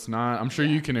sticks and what's not. I'm sure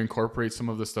you can incorporate some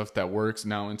of the stuff that works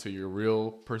now into your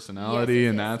real personality,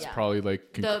 and that's probably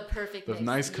like the perfect the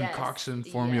nice concoction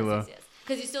formula.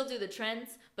 Because you still do the trends,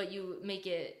 but you make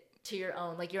it to your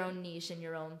own, like your own niche and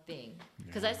your own thing.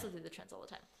 Because I still do the trends all the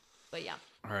time. But yeah.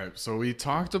 All right. So we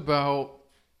talked about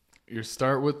your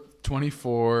start with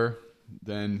 24.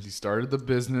 Then you started the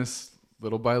business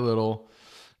little by little.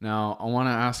 Now, I want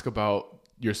to ask about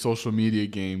your social media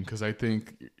game, because I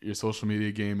think your social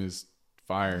media game is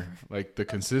fire. Like the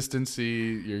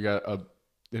consistency, you got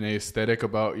an aesthetic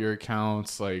about your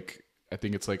accounts. Like, I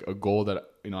think it's like a goal that,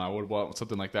 you know, I would want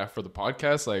something like that for the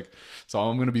podcast. Like, so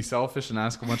I'm going to be selfish and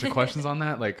ask a bunch of questions on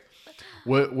that. Like,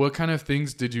 what kind of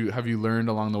things have you learned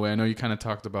along the way? I know you kind of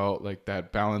talked about like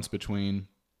that balance between,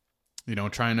 you know,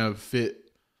 trying to fit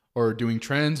or doing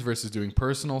trends versus doing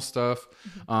personal stuff.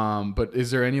 But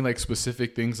is there any like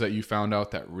specific things that you found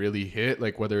out that really hit?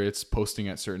 Like whether it's posting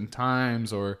at certain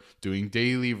times or doing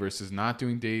daily versus not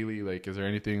doing daily? Like, is there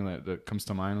anything that comes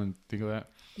to mind when you think of that?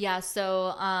 Yeah.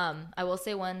 So, I will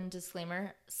say one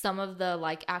disclaimer. Some of the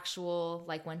like actual,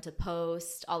 like when to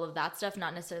post, all of that stuff,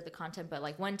 not necessarily the content, but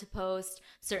like when to post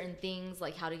certain things,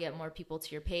 like how to get more people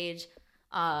to your page.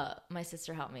 My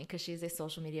sister helped me because she's a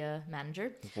social media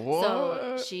manager. What?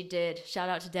 So she did. Shout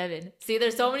out to Devin. See,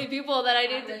 there's so many people that I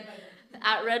need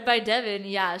at Read by Devin.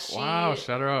 Yeah. Wow.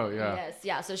 Shout her out. Yeah. Yes.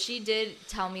 Yeah. So she did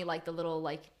tell me like the little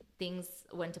like things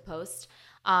when to post.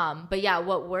 But yeah,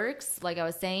 what works, like I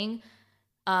was saying,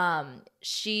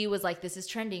 she was like, this is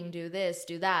trending. Do this,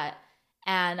 do that.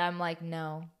 And I'm like,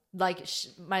 no, like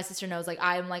my sister knows, like,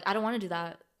 I'm like, I don't want to do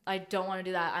that. I don't want to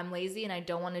do that. I'm lazy and I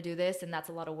don't want to do this. And that's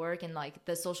a lot of work. And like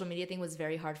the social media thing was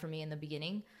very hard for me in the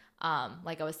beginning.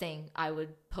 Like I was saying, I would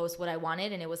post what I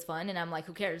wanted and it was fun. And I'm like,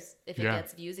 who cares? If it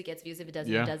gets views, it gets views. If it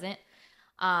doesn't, it doesn't.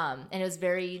 And it was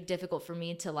very difficult for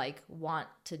me to like want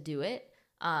to do it.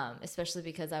 Especially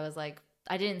because I was like,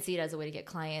 I didn't see it as a way to get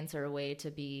clients or a way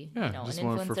to be, you know, an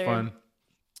influencer. For fun.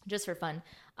 Just for fun.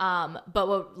 But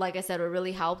what, like I said, what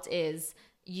really helped is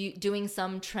you doing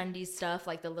some trendy stuff,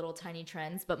 like the little tiny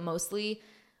trends, but mostly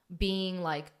being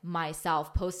like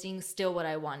myself, posting still what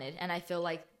I wanted. And I feel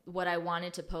like what I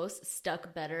wanted to post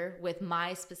stuck better with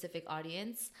my specific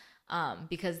audience,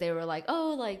 because they were like,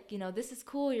 oh, like, you know, this is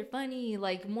cool. You're funny,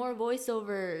 like more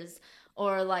voiceovers,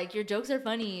 or like your jokes are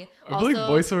funny. I feel like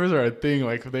voiceovers are a thing.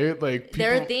 Like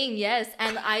they're a thing. Yes.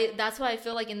 And that's why I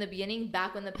feel like in the beginning,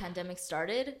 back when the pandemic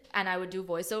started and I would do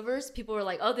voiceovers, people were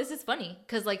like, oh, this is funny.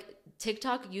 Cause like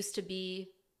TikTok used to be,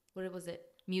 what was it?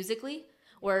 Musically,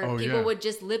 where Oh, people yeah. would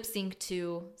just lip sync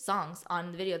to songs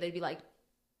on the video. They'd be like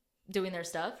doing their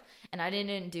stuff, and I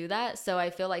didn't do that. So I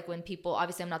feel like when people,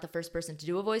 obviously I'm not the first person to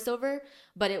do a voiceover,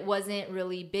 but it wasn't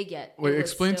really big yet. Wait, It was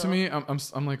explain to still- me.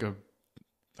 I'm like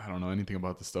I don't know anything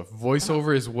about this stuff.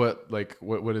 Voiceover is what, like,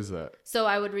 what is that? So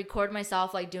I would record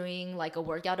myself like doing like a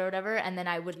workout or whatever, and then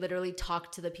I would literally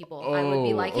talk to the people. I would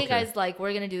be Oh, like, hey okay. guys, like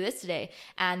we're gonna do this today,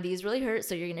 and these really hurt,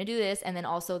 so you're gonna do this, and then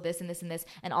also this and this and this,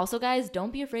 and also guys,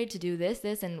 don't be afraid to do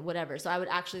this and whatever. So I would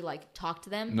actually like talk to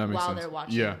them That makes while sense. they're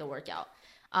watching Yeah. the workout.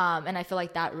 And I feel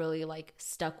like that really like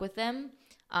stuck with them.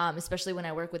 Especially when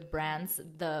I work with brands,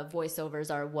 the voiceovers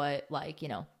are what, like, you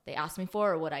know, they ask me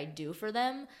for or what I do for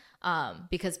them.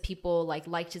 Because people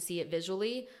like to see it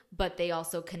visually, but they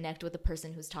also connect with the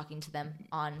person who's talking to them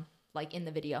on like in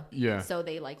the video. Yeah. So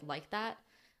they like that.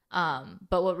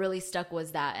 But what really stuck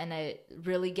was that, and I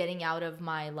really getting out of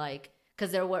my like,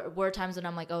 because there were times when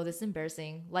I'm like, oh, this is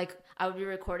embarrassing. Like I would be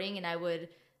recording and I would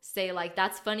say like,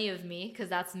 that's funny of me because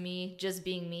that's me just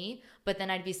being me. But then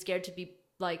I'd be scared to be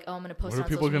like, oh, I'm gonna post What it are on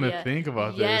people social gonna media. think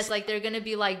about Yes, this? like they're gonna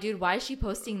be like, dude, why is she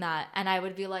posting that? And I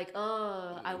would be like,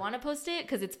 oh, I want to post it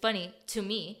because it's funny to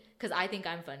me because I think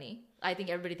I'm funny. I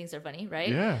think everybody thinks they're funny, right?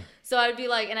 Yeah. So I'd be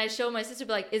like, and I'd show my sister,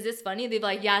 be like, is this funny? They'd be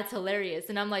like, yeah, it's hilarious.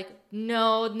 And I'm like,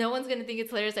 no one's gonna think it's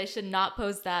hilarious. I should not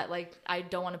post that. Like, I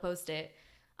don't want to post it.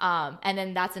 And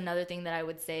then that's another thing that I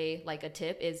would say, like a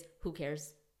tip is, who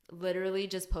cares? Literally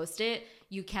just post it.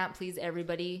 You can't please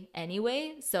everybody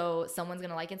anyway. So someone's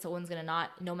gonna like it, someone's gonna not,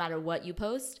 no matter what you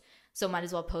post. So might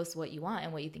as well post what you want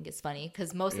and what you think is funny.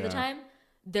 Because most of the time,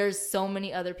 there's so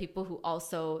many other people who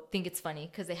also think it's funny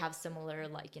because they have similar,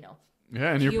 like, you know,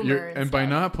 Yeah, and humor you're and and by stuff.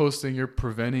 not posting, you're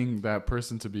preventing that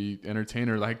person to be entertained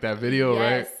or like that video,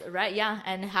 right? Yes, right, yeah,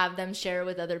 and have them share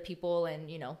with other people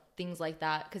and, you know, things like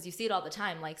that, because you see it all the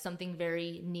time, like something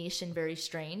very niche and very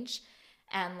strange.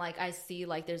 And like I see,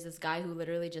 like there's this guy who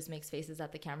literally just makes faces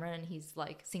at the camera and he's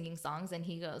like singing songs and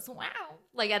he goes, wow,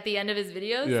 like at the end of his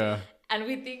videos. Yeah. And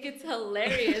we think it's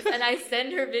hilarious. And I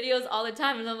send her videos all the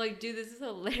time and I'm like, dude, this is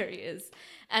hilarious.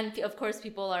 And of course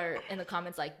people are in the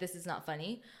comments like, this is not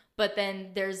funny. But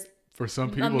then there's For some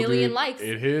people, a million dude, likes.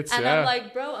 it hits. And yeah. I'm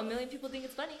like, bro, a million people think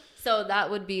it's funny. So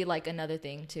that would be like another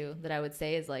thing too that I would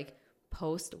say is like,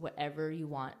 post whatever you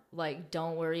want. Like,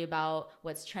 don't worry about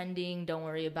what's trending. Don't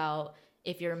worry about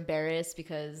if you're embarrassed,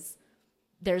 because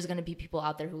there's going to be people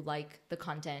out there who like the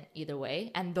content either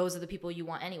way. And those are the people you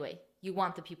want anyway. You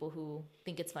want the people who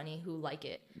think it's funny, who like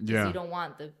it. 'Cause Yeah. you don't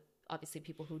want the, obviously,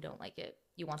 people who don't like it.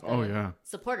 You want the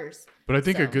supporters. But I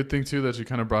think a So- good thing too that you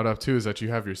kind of brought up too is that you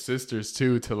have your sisters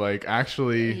too to like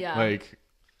actually Yeah. like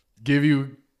give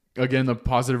you again the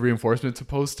positive reinforcement to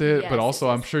post it. But Yes, also,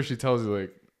 yes, I'm sure she tells you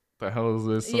like, "The hell is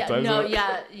this?" Sometimes.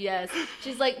 Yes.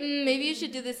 She's like, maybe you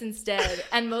should do this instead.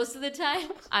 And most of the time,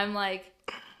 I'm like,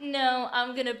 no,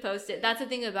 I'm gonna post it. That's the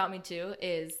thing about me too,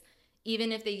 is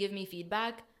even if they give me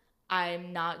feedback,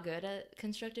 I'm not good at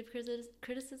constructive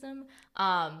criticism.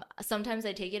 Sometimes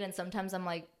I take it, and sometimes I'm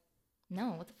like,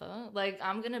 no, what the fuck? Like,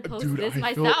 I'm gonna post this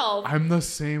myself. I'm the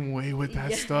same way with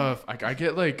that Yeah. stuff. Like, I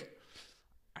get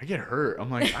hurt.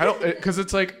 I'm like, I don't, because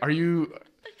it's like, are you?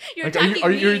 You're Like, attacking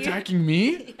are you me. attacking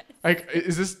me? Like,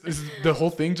 is the whole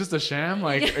thing just a sham?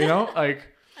 Like, you know, like.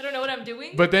 I don't know what I'm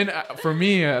doing. But then, for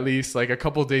me at least, like a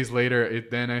couple days later,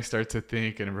 then I start to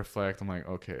think and reflect. I'm like,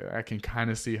 okay, I can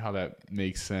kind of see how that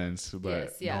makes sense. But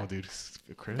Yes, yeah. no, dude, That's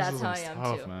criticism how I is am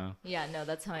tough, too. man. Yeah, no,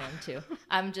 that's how I am too.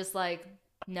 I'm just like,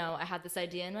 no, I had this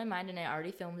idea in my mind and I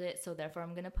already filmed it, so therefore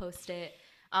I'm gonna post it.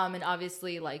 And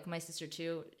obviously, like my sister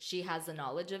too, she has the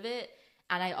knowledge of it,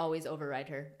 and I always override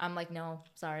her. I'm like, no,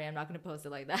 sorry, I'm not gonna post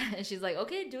it like that. And she's like,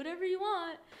 okay, do whatever you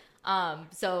want.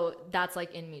 So that's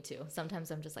like in me too. Sometimes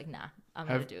I'm just like, nah, I'm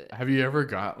gonna do it. Have you ever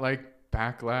got like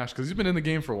backlash? Because you've been in the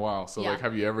game for a while. So Yeah. like,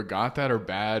 have you ever got that, or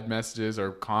bad messages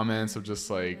or comments of just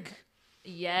like,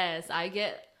 Yes,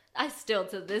 I still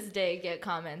to this day get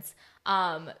comments.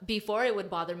 Before it would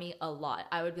bother me a lot.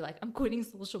 I would be like, I'm quitting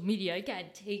social media. I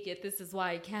can't take it. This is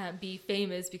why I can't be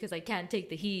famous, because I can't take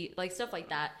the heat, like stuff like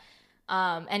that.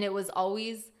 And it was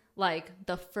always like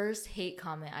the first hate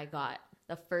comment I got.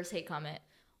 The first hate comment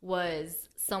was oh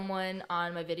someone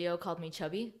on my video called me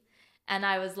chubby. And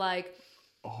I was like,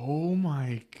 oh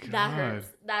my God.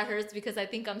 That hurts because I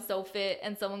think I'm so fit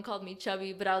and someone called me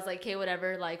chubby, but I was like, okay,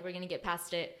 whatever, like we're gonna get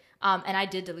past it. And I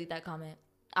did delete that comment.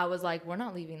 I was like, we're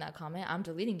not leaving that comment. I'm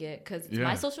deleting it because it's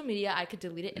my social media. I could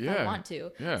delete it if I want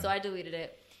to. Yeah. So I deleted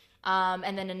it.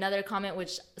 And then another comment,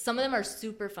 which some of them are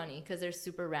super funny because they're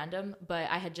super random, but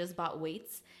I had just bought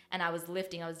weights and I was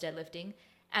deadlifting,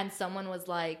 and someone was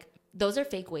like, those are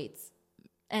fake weights.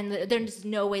 And there's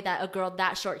no way that a girl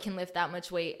that short can lift that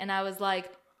much weight. And I was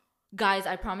like, guys,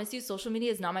 I promise you, social media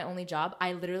is not my only job.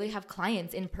 I literally have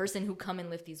clients in person who come and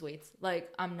lift these weights. Like,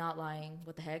 I'm not lying.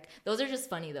 What the heck? Those are just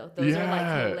funny, though. Those are,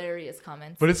 like, hilarious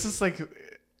comments. But it's just, like,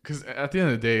 because at the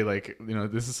end of the day, like, you know,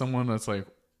 this is someone that's, like,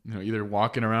 you know, either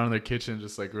walking around in their kitchen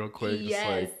just, like, real quick.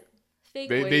 Yes. Just,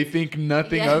 like, they think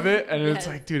nothing of it. And it's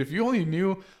like, dude, if you only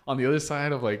knew on the other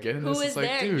side of, like, getting who this, is it's like,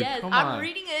 there? dude, come on. I'm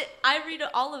reading it. I read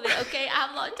all of it, okay? I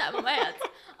have a long time on my hands.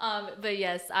 But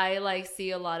yes, I like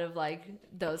see a lot of like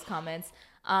those comments.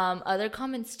 Other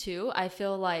comments too. I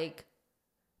feel like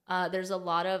there's a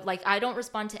lot of like I don't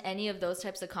respond to any of those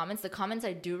types of comments. The comments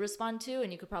I do respond to,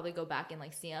 and you could probably go back and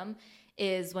like see them,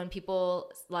 is when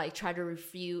people like try to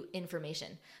refute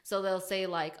information. So they'll say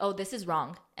like, "Oh, this is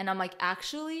wrong," and I'm like,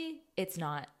 "Actually, it's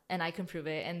not," and I can prove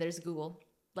it. And there's Google.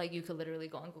 Like you could literally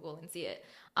go on Google and see it.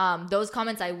 Those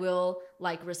comments I will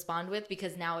like respond with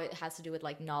because now it has to do with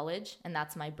like knowledge, and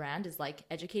that's my brand is like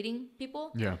educating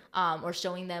people. Yeah. Or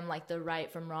showing them like the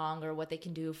right from wrong or what they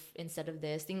can do instead of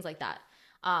this, things like that.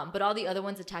 But all the other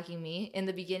ones attacking me in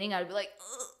the beginning, I'd be like,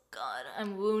 oh God,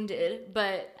 I'm wounded.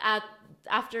 But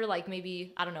after like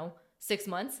maybe, I don't know, 6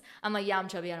 months, I'm like, yeah, I'm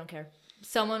chubby. I don't care.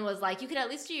 Someone was like, you could at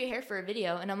least do your hair for a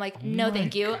video. And I'm like, no,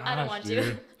 thank you. I don't want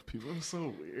to. People are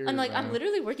so weird. I'm like, man. I'm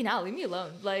literally working out. Leave me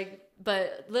alone. Like,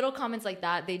 but little comments like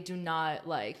that, they do not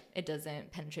like, it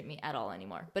doesn't penetrate me at all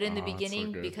anymore. But in the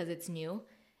beginning, so because it's new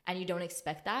and you don't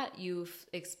expect that, you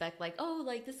expect like, oh,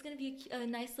 like this is going to be a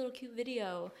nice little cute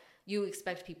video. You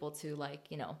expect people to like,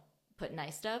 you know, put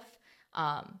nice stuff.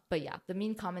 But yeah, the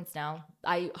mean comments now,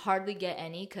 I hardly get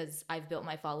any because I've built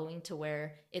my following to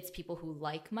where it's people who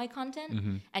like my content.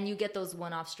 Mm-hmm. And you get those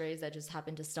one-off strays that just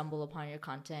happen to stumble upon your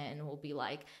content and will be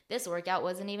like, this workout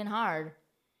wasn't even hard.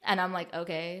 And I'm like,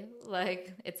 okay,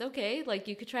 like, it's okay. Like,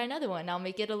 you could try another one. I'll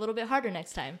make it a little bit harder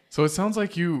next time. So it sounds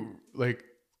like you, like,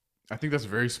 I think that's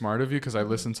very smart of you because I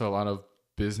listen to a lot of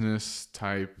business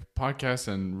type podcasts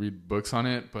and read books on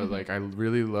it. But, like, I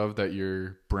really love that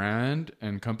your brand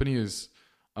and company is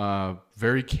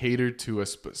very catered to a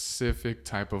specific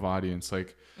type of audience.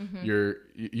 Like, you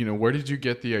know, where did you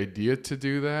get the idea to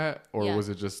do that? Or was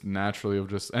it just naturally of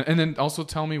just, and then also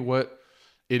tell me what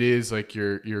it is like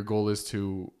your goal is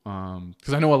to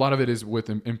because I know a lot of it is with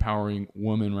empowering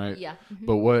women, right? Yeah.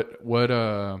 But what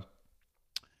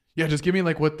just give me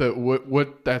like what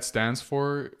that stands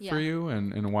for you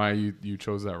and why you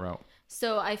chose that route.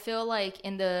 So I feel like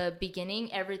in the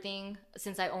beginning, everything,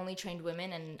 since I only trained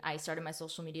women and I started my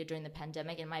social media during the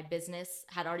pandemic and my business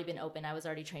had already been open, I was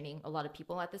already training a lot of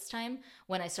people at this time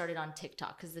when I started on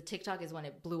TikTok, because the TikTok is when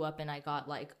it blew up and I got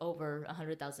like over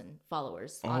 100,000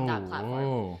 followers on that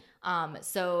platform.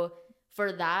 So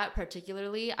for that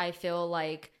particularly, I feel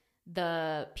like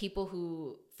the people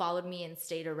who followed me and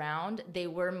stayed around, they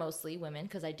were mostly women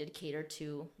because I did cater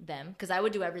to them, because I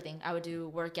would do everything. I would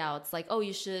do workouts like, oh,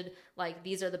 you should like,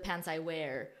 these are the pants I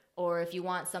wear, or if you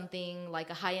want something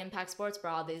like a high impact sports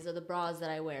bra, these are the bras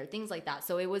that I wear, things like that.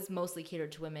 So it was mostly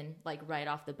catered to women like right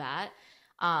off the bat.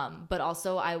 But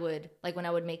also I would like, when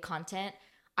I would make content,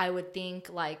 I would think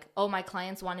like, oh, my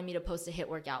clients wanted me to post a HIIT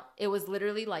workout. It was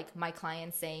literally like my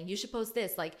clients saying, you should post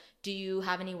this. Like, do you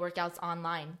have any workouts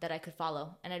online that I could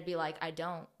follow? And I'd be like, I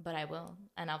don't, but I will.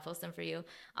 And I'll post them for you.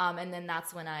 And then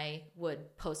that's when I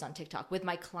would post on TikTok with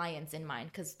my clients in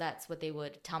mind, because that's what they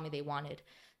would tell me they wanted.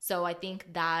 So I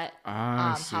think that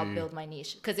helped build my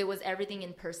niche, because it was everything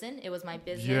in person. It was my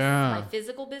business, my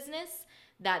physical business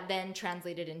that then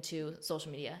translated into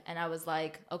social media. And I was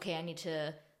like, okay, I need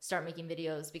to start making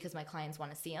videos because my clients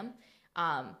want to see them.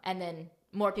 And then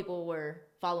more people were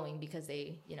following because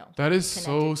they, you know, that is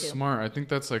so smart. I think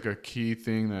that's like a key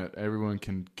thing that everyone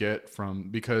can get from,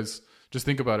 because just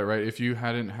think about it, right? If you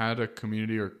hadn't had a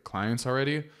community or clients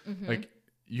already, like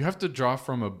you have to draw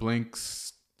from a blank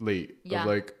slate of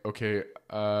like, okay,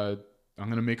 I'm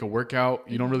going to make a workout.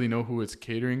 You don't really know who it's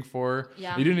catering for.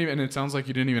 Yeah. You didn't even, and it sounds like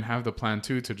you didn't even have the plan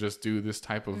to just do this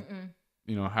type of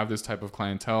you know, have this type of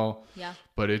clientele. Yeah.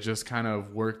 But it just kind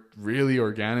of worked really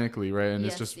organically, right? And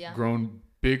it's just grown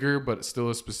bigger, but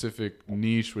still a specific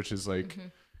niche, which is like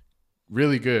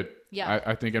really good. Yeah.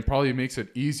 I think, and probably makes it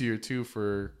easier too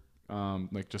for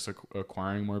like just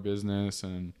acquiring more business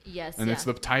and it's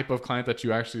the type of client that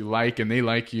you actually like and they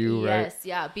like you, right? Yes.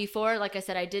 Yeah. Before, like I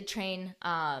said, I did train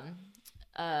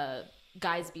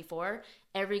guys before.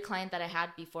 Every client that I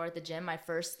had before at the gym, my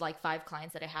first like 5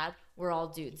 clients that I had were all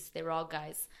dudes. They were all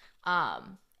guys.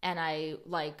 And I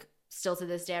like still to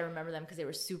this day, I remember them because they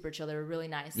were super chill. They were really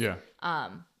nice. Yeah.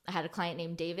 I had a client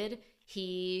named David.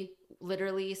 He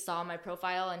literally saw my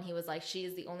profile and he was like, she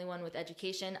is the only one with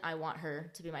education. I want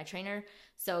her to be my trainer.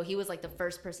 So he was like the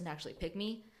first person to actually pick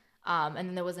me. And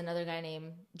then there was another guy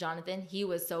named Jonathan. He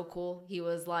was so cool. He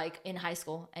was like in high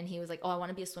school and he was like, oh, I want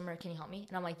to be a swimmer. Can you help me?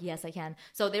 And I'm like, yes, I can.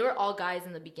 So they were all guys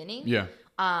in the beginning. Yeah.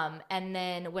 And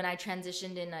then when I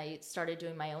transitioned and I started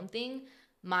doing my own thing,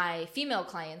 my female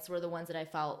clients were the ones that I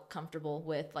felt comfortable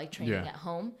with, like training at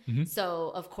home.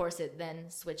 So of course it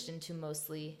then switched into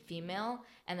mostly female.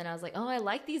 And then I was like, oh, I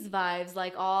like these vibes,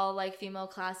 like all like female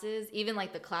classes, even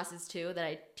like the classes too that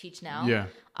I teach now. Yeah.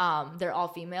 They're all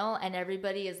female and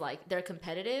everybody is like, they're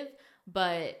competitive,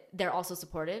 but they're also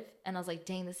supportive. And I was like,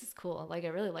 dang, this is cool. Like, I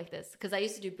really like this. Cause I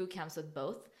used to do boot camps with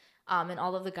both. And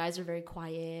all of the guys are very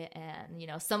quiet. And, you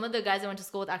know, some of the guys I went to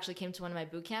school with actually came to one of my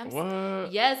boot camps.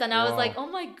 What? Yes. And I was like, oh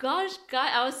my gosh, guy.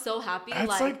 I was so happy.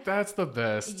 That's the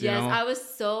best. Yes, you know? I was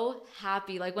so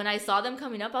happy. Like when I saw them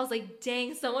coming up, I was like,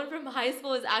 dang, someone from high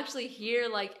school is actually here,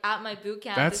 like at my boot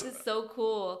camp. This is so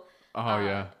cool. Oh,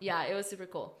 yeah. Yeah, it was super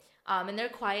cool. And they're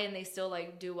quiet and they still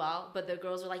like do well, but the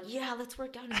girls were like, yeah, let's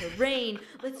work out in the rain.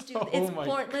 Let's do it's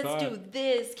important. Let's do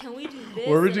this. Can we do this?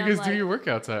 Where would you guys do your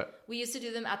workouts at? We used to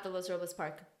do them at the Los Robos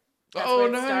Park. That's oh, where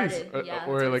it nice. started. Yeah,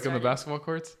 or like in the basketball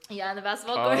courts? Yeah, in the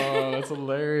basketball court. Oh, that's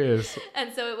hilarious.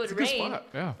 And so it would it's a rain. Good spot.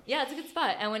 Yeah. Yeah, it's a good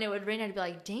spot. And when it would rain, I'd be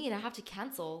like, dang it, I have to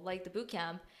cancel like the boot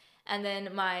camp. And then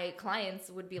my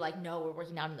clients would be like, no, we're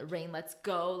working out in the rain. Let's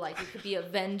go. Like, it could be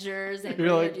Avengers and we're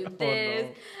going to do this.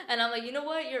 No. And I'm like, you know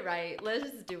what? You're right. Let's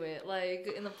just do it. Like,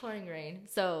 in the pouring rain.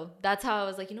 So that's how I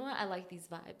was like, you know what? I like these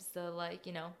vibes. So, like,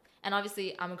 you know. And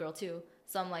obviously, I'm a girl, too.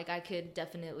 So I'm like, I could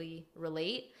definitely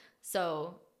relate.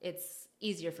 So it's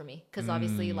easier for me. Because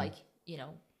obviously, like, you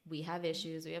know, we have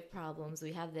issues. We have problems.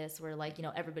 We have this. We're like, you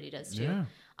know, everybody does, too.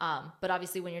 Yeah. But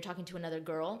obviously, when you're talking to another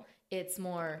girl, it's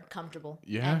more comfortable.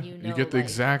 Yeah, and you get the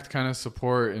exact kind of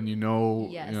support, and you know,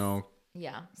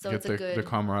 yeah. So get it's the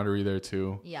camaraderie there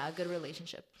too. Yeah, a good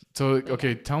relationship. So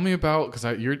okay, tell me about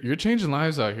because you're changing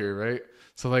lives out here, right?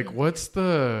 So like, what's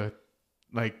the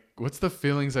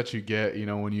feelings that you get, you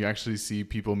know, when you actually see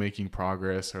people making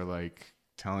progress or like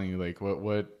telling you like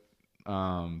what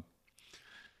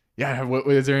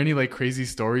is there any like crazy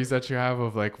stories that you have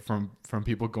of like from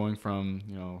people going from,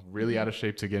 you know, really out of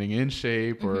shape to getting in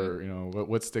shape or, you know,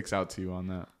 what sticks out to you on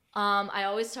that? I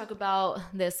always talk about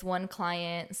this one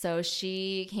client. So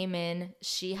she came in,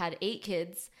 she had 8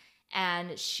 kids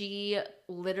and she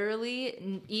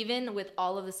literally, even with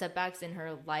all of the setbacks in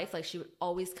her life, like she would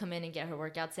always come in and get her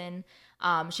workouts in.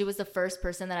 She was the first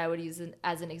person that I would use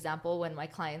as an example when my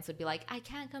clients would be like, I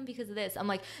can't come because of this. I'm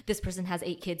like, this person has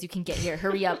 8 kids. You can get here.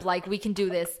 Hurry up. Like, we can do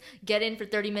this. Get in for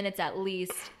 30 minutes at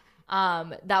least.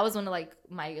 That was one of like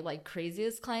my like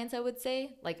craziest clients, I would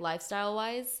say, like lifestyle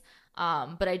wise.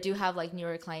 But I do have like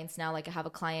newer clients now. Like I have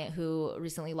a client who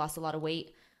recently lost a lot of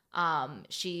weight.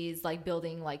 She's like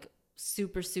building like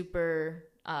super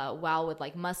well with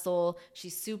like muscle.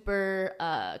 She's super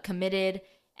committed.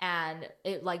 And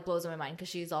it like blows my mind because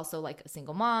she's also like a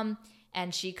single mom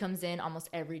and she comes in almost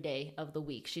every day of the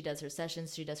week. She does her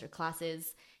sessions, she does her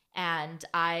classes. And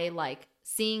I like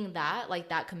seeing that, like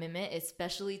that commitment,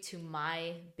 especially to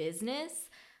my business.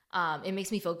 It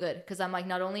makes me feel good because I'm like,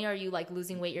 not only are you like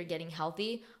losing weight, you're getting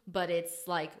healthy, but it's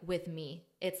like with me.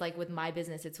 It's like with my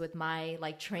business. It's with my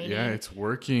like training. Yeah, it's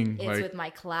working. It's with my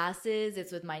classes.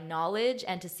 It's with my knowledge.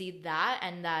 And to see that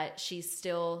and that she's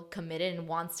still committed and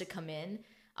wants to come in.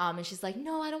 And she's like,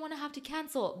 no, I don't want to have to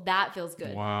cancel. That feels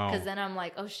good. Wow. Because then I'm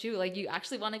like, oh, shoot, like you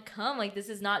actually want to come. Like this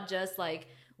is not just like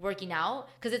working out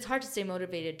because it's hard to stay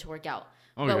motivated to work out.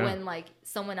 But when like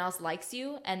someone else likes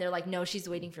you and they're like, no, she's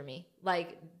waiting for me.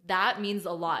 Like that means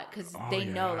a lot because they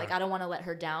know like I don't want to let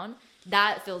her down.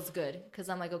 That feels good because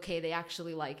I'm like, okay, they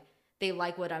actually like they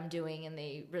like what I'm doing and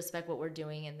they respect what we're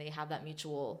doing and they have that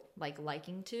mutual like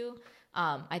liking to.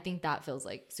 I think that feels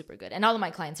like super good. And all of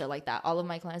my clients are like that. All of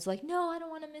my clients are like, no, I don't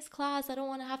want to miss class. I don't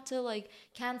want to have to like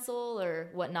cancel or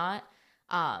whatnot.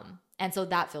 And so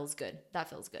that feels good. That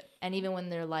feels good. And even when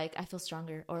they're like, I feel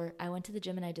stronger or I went to the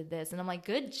gym and I did this and I'm like,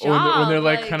 good job. When they're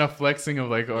like kind of flexing of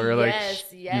like, or like, yes.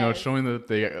 you know, showing that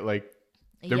they like,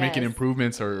 they're making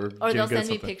improvements or they'll send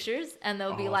me pictures and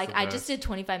they'll be like, I just did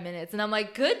 25 minutes. And I'm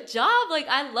like, good job. Like,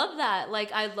 I love that.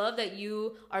 Like, I love that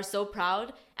you are so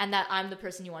proud and that I'm the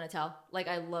person you want to tell. Like,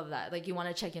 I love that. Like, you want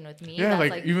to check in with me. Yeah,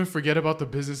 like even forget about the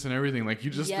business and everything. Like, you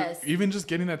just, even just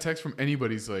getting that text from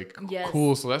anybody's like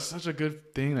cool. So that's such a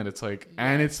good thing that it's like,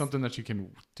 and it's something that you can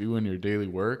do in your daily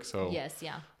work. So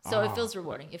So it feels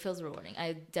rewarding. It feels rewarding.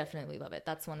 I definitely love it.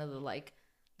 That's one of the like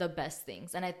the best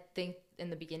things. And I think in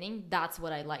the beginning, that's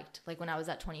what I liked. Like when I was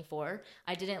at 24,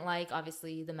 I didn't like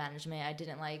obviously the management. I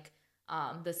didn't like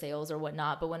the sales or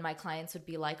whatnot. But when my clients would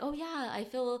be like, oh yeah, I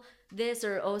feel this,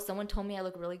 or oh, someone told me I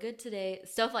look really good today,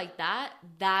 stuff like that,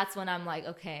 that's when I'm like,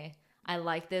 okay, I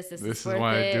like this. This is is worth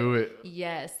why it. I do it.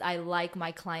 Yes, I like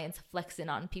my clients flexing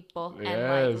on people, and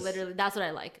like Yes. literally, that's what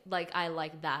I like. Like I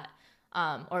like that.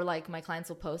 Or like my clients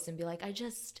will post and be like, I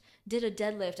just did a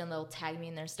deadlift, and they'll tag me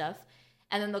in their stuff.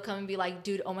 And then they'll come and be like,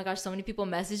 dude, oh my gosh, so many people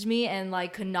messaged me and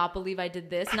like could not believe I did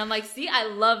this. And I'm like, see, I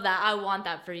love that. I want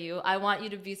that for you. I want you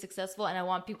to be successful, and I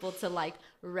want people to like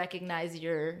recognize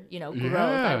your, growth.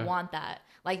 Yeah. I want that.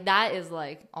 Like that is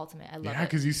like ultimate. I love Yeah, it.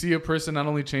 because you see a person not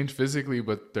only change physically,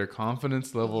 but their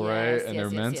confidence level, right? And their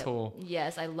mental.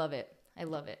 Yes, I love it. I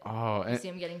love it. Oh, You and see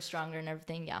them getting stronger and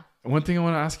everything. Yeah. one thing I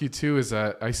want to ask you too is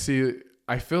that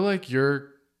I feel like your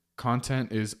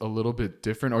content is a little bit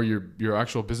different, or your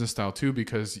actual business style too,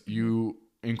 because you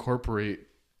incorporate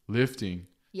lifting,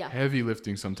 Yeah. heavy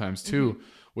lifting sometimes too,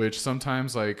 which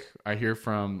sometimes like I hear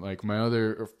from like my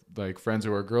other like friends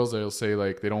who are girls, they'll say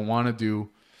like they don't want to do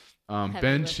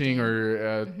benching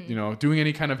lifting. or doing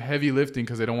any kind of heavy lifting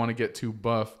because they don't want to get too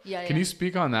buff. Yeah. Can you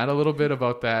speak on that a little bit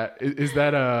about that? Is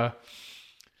that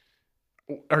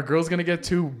are girls gonna get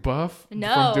too buff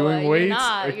from doing weights? You're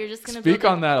not. You're just gonna speak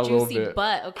build on that a little juicy bit.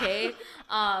 butt, okay?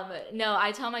 No,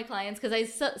 I tell my clients, because I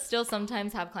still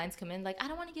sometimes have clients come in like, I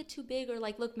don't want to get too big or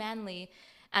like look manly,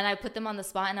 and I put them on the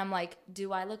spot and I'm like,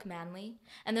 do I look manly?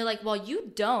 And they're like, well,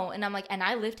 you don't. And I'm like, and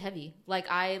I lift heavy. Like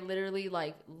I literally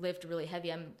like lift really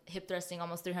heavy. I'm hip thrusting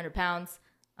almost 300 pounds.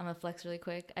 I'm gonna flex really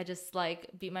quick. I just like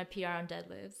beat my PR on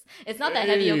deadlifts. It's not that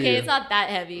heavy, okay? It's not that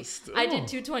heavy. Still. I did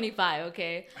 225,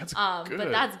 okay? That's good. But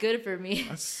that's good for me.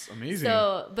 That's amazing.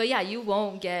 So, but yeah, you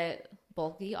won't get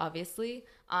bulky, obviously.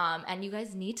 And you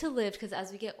guys need to lift, because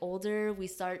as we get older, we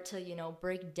start to,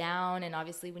 break down, and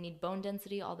obviously we need bone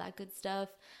density, all that good stuff.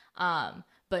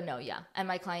 But no, yeah. And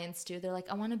my clients too, they're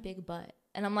like, I want a big butt.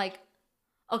 And I'm like,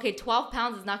 okay, 12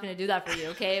 pounds is not going to do that for you,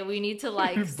 okay? We need to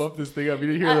like bump this thing up.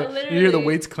 You hear the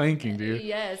weights clanking, dude.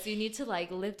 Yes, you need to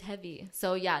like lift heavy.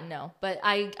 So yeah, no. But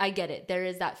I get it. There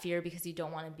is that fear because you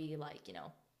don't want to be like,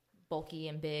 bulky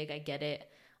and big. I get it.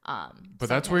 But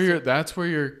that's where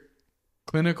your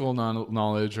clinical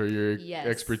knowledge or your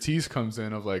expertise comes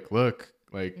in of like, look,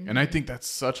 like, and I think that's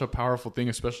such a powerful thing,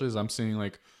 especially as I'm seeing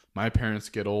like my parents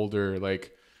get older.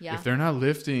 Like if they're not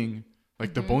lifting,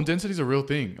 like the bone density is a real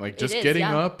thing. Like just getting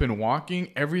up and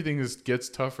walking, everything gets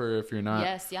tougher if you're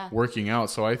not working out.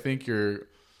 So I think you're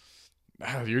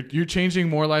changing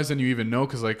more lives than you even know.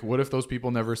 Cause like, what if those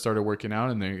people never started working out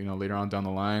and they, later on down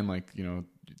the line, like,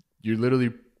 you're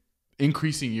literally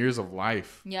increasing years of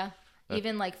life. Yeah.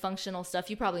 Even like functional stuff,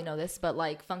 you probably know this, but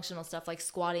like functional stuff, like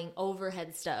squatting,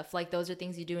 overhead stuff, like those are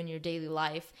things you do in your daily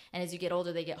life. And as you get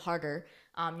older, they get harder.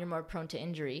 You're more prone to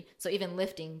injury. So even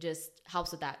lifting just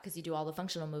helps with that, because you do all the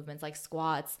functional movements like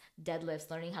squats, deadlifts,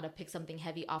 learning how to pick something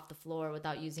heavy off the floor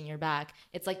without using your back.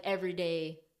 It's like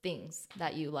everyday things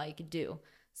that you like do.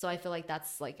 So I feel like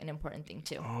that's like an important thing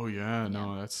too. Oh yeah.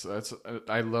 No, that's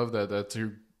I love that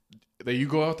you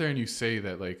go out there and you say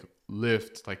that like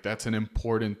lift, like that's an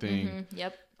important thing.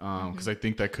 Yep. Because I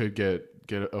think that could get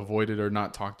avoided or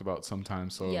not talked about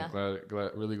sometimes. So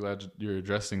really glad you're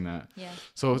addressing that. Yeah.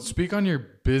 So speak on your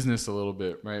business a little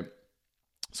bit, right?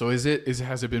 So has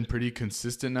it been pretty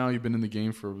consistent now? You've been in the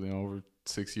game for over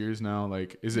 6 years now.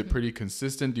 Like, is it pretty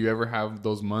consistent? Do you ever have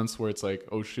those months where it's like,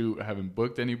 oh shoot, I haven't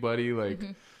booked anybody? Like,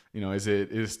 is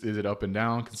it up and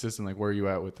down, consistent? Like, where are you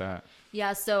at with that?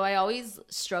 Yeah, so I always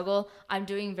struggle. I'm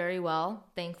doing very well,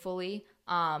 thankfully.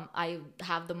 I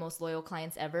have the most loyal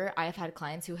clients ever. I have had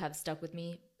clients who have stuck with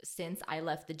me since I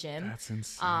left the gym. That's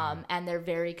insane. And they're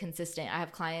very consistent. I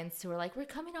have clients who are like, we're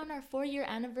coming on our 4-year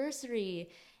anniversary.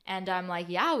 And I'm like,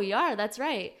 yeah, we are. That's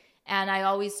right. And I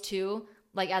always too,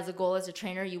 like as a goal as a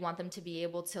trainer, you want them to be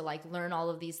able to like learn all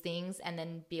of these things and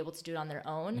then be able to do it on their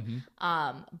own.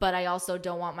 But I also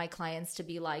don't want my clients to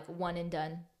be like one and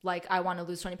done. Like I want to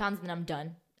lose 20 pounds and then I'm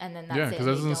done. And then that's it. Yeah, because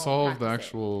that doesn't solve the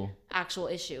actual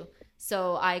issue.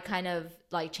 So I kind of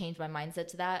like changed my mindset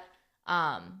to that.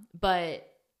 But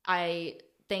I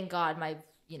thank God my,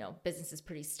 business is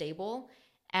pretty stable,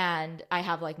 and I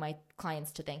have like my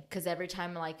clients to thank, because every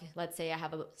time, like, let's say I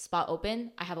have a spot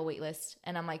open, I have a wait list,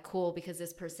 and I'm like, cool, because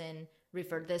this person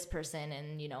referred this person,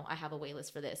 and I have a wait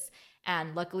list for this.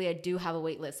 And luckily I do have a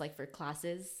wait list like for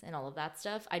classes and all of that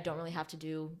stuff. I don't really have to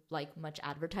do like much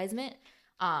advertisement,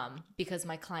 because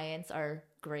my clients are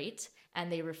great and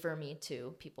they refer me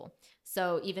to people.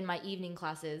 So even my evening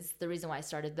classes, the reason why I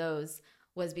started those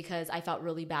was because I felt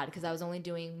really bad because I was only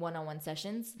doing one-on-one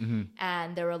sessions, Mm-hmm.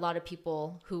 and there were a lot of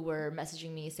people who were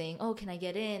messaging me saying, "Oh, can I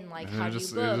get in? Like, And how do you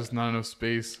there's book?" just not enough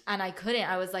space. And I couldn't.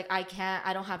 I was like, I can't.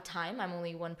 I don't have time. I'm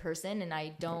only one person, and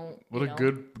I don't. What a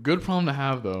good problem to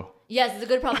have, though. Yes, it's a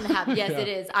good problem to have. Yes, Yeah. it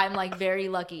is. I'm like very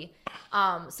lucky.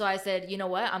 So I said, you know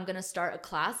what? I'm gonna start a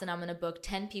class, and I'm gonna book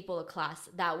 10 people a class.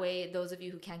 That way, those of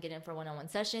you who can't get in for one-on-one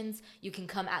sessions, you can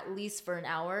come at least for an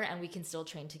hour, and we can still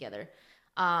train together.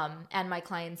 And my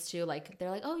clients too, like they're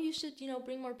like, oh, you should,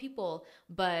 bring more people.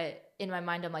 But in my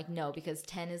mind, I'm like, no, because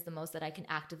 10 is the most that I can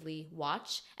actively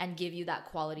watch and give you that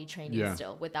quality training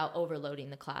still without overloading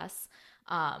the class.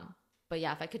 But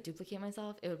yeah, if I could duplicate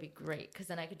myself, it would be great because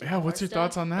then I could do more What's your stuff,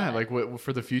 thoughts on that? Like, what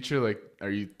for the future? Like, are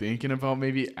you thinking about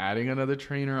maybe adding another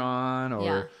trainer on,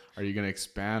 or are you gonna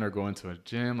expand or go into a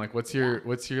gym? Like, what's your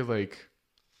like,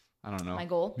 I don't know. My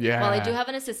goal? Yeah. Well, I do have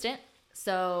an assistant.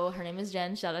 So her name is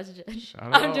Jen. Shout out to Jen. Shout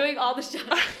I'm out. doing all the shout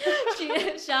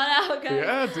out, guys.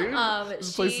 Yeah, dude. This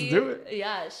is a place to do it.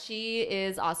 Yeah, she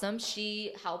is awesome.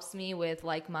 She helps me with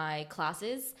like my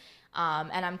classes.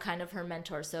 And I'm kind of her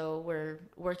mentor. So we're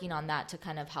working on that to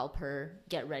kind of help her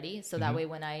get ready. So that way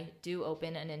when I do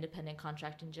open an independent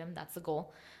contracting gym, that's the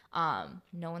goal.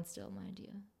 No one steal my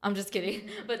idea. I'm just kidding.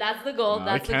 But that's the goal. No,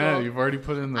 that's I the can't. goal. You've already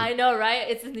put in I know, right?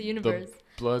 It's in the universe.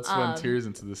 Blood, sweat, and tears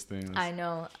into this thing. I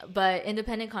know, but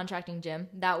independent contracting gym.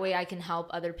 That way I can help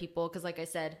other people. Because like I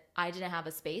said, I didn't have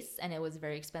a space and it was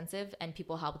very expensive and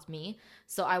people helped me.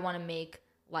 So I want to make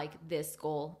like this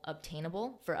goal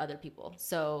obtainable for other people.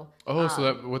 So so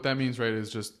that what that means, right,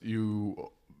 is just you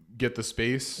get the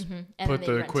space, put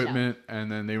the equipment,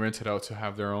 and then they rent it out to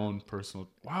have their own personal.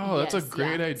 Wow, that's a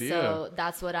great idea. So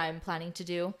that's what I'm planning to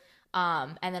do.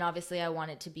 And then obviously I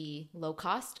want it to be low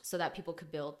cost so that people could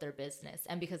build their business.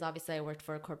 And because obviously I worked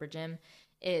for a corporate gym,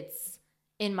 it's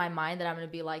in my mind that I'm going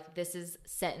to be like, this is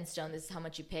set in stone. This is how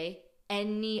much you pay.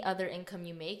 Any other income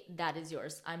you make, that is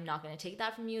yours. I'm not going to take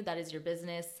that from you. That is your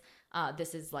business.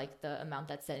 This is like the amount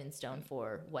that's set in stone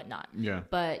for whatnot. Yeah.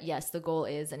 But yes, the goal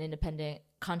is an independent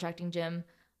contracting gym,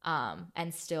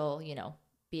 and still,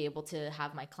 be able to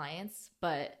have my clients,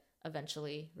 but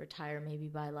eventually retire maybe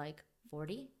by like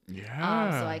 40.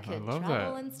 Yeah. So I could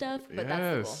travel and stuff, but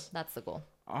that's the goal.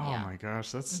 Oh my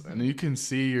gosh. And you can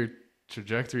see your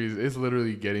trajectory is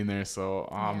literally getting there. So,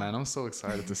 man, I'm so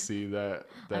excited to see that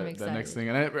next thing.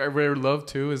 And I would love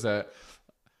too is that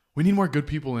we need more good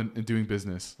people in doing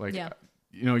business. Like,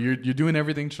 you're doing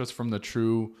everything just from the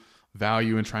true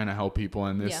value and trying to help people.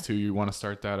 And this too, you want to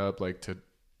start that up, like to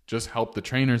just help the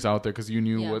trainers out there. Cause you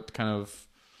knew what kind of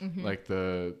like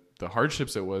the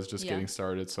hardships it was just getting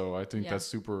started. So I think that's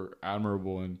super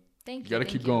admirable, and you got to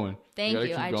keep going. Thank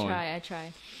you. I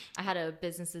try. I had a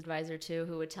business advisor too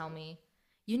who would tell me,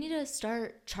 you need to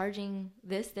start charging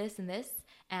this, and this,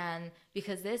 and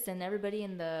because this and everybody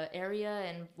in the area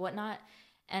and whatnot.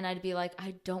 And I'd be like,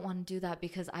 I don't want to do that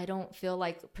because I don't feel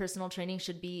like personal training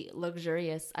should be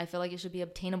luxurious. I feel like it should be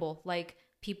obtainable. Like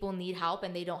people need help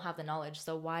and they don't have the knowledge.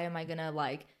 So why am I going to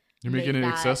like, you're making it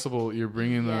accessible. You're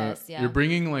bringing you're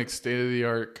bringing like state of the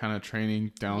art kind of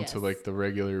training down to like the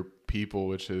regular people,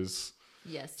 which is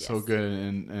so good.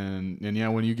 And yeah,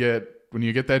 when you get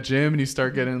that gym and you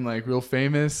start getting like real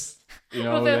famous, then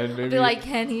maybe I'll be like,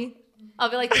 Kenny. I'll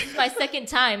be like, this is my second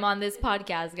time on this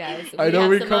podcast, guys. I know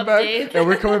we come back and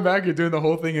we're coming back. You're doing the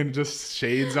whole thing and just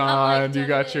shades on. Like, you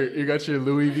got your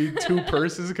Louis V 2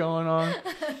 purses going on.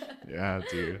 Yeah,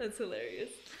 dude. That's hilarious.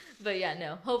 But yeah,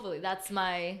 no, hopefully that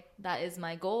is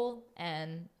my goal,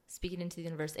 and speaking into the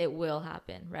universe, it will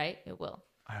happen, right? It will.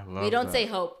 I love We don't say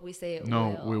hope, we say it will.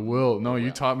 No, we will. No, you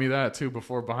taught me that too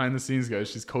before behind the scenes, guys.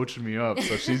 She's coaching me up.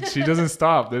 So she doesn't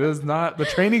stop. The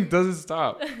training doesn't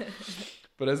stop.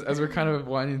 But as we're kind of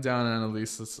winding down,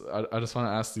 Analise, I just want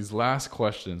to ask these last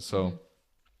questions. So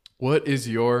what is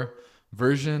your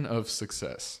version of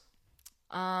success?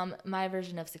 My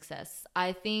version of success.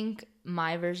 I think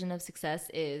my version of success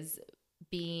is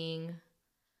being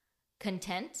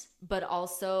content, but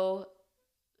also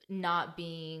not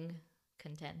being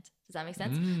content. Does that make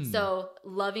sense? So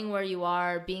loving where you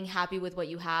are, being happy with what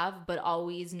you have, but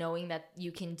always knowing that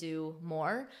you can do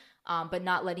more, but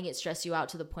not letting it stress you out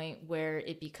to the point where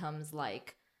it becomes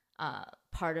like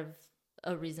part of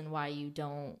a reason why you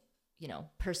don't,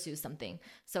 pursue something.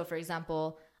 So for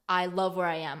example, I love where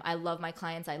I am. I love my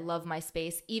clients. I love my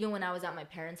space. Even when I was at my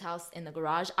parents' house in the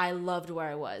garage, I loved where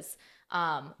I was.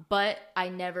 But I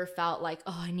never felt like,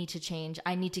 oh, I need to change.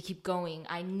 I need to keep going.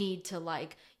 I need to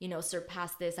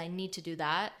surpass this. I need to do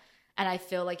that. And I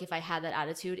feel like if I had that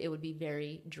attitude, it would be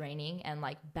very draining and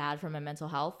like bad for my mental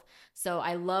health. So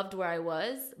I loved where I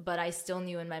was, but I still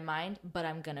knew in my mind, but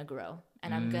I'm going to grow.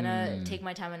 and I'm gonna take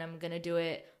my time and I'm gonna do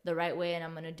it the right way and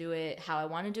I'm gonna do it how I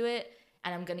want to do it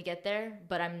and I'm gonna get there,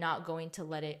 but I'm not going to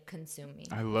let it consume me.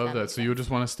 I love that. So you just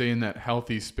want to stay in that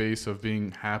healthy space of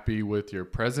being happy with your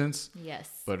presence.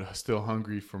 Yes. But still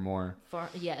hungry for more.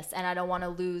 Yes. And I don't want to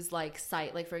lose like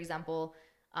sight. Like, for example,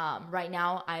 right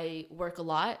now I work a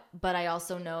lot, but I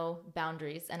also know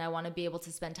boundaries and I want to be able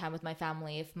to spend time with my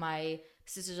family. If my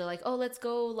sisters are like, oh, let's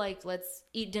go, like, let's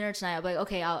eat dinner tonight, I'll be like,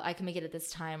 okay, I can make it at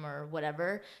this time or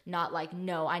whatever. Not like,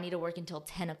 no, I need to work until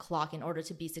 10 o'clock in order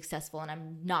to be successful and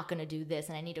I'm not going to do this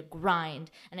and I need to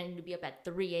grind and I need to be up at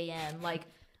 3 a.m. Like,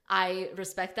 I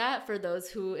respect that for those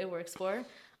who it works for.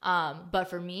 But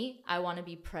for me, I want to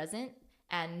be present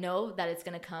and know that it's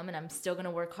going to come and I'm still going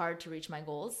to work hard to reach my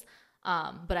goals.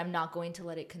 But I'm not going to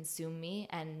let it consume me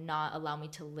and not allow me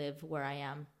to live where I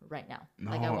am right now.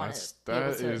 Like, I want to be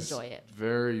able to enjoy it.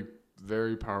 Very,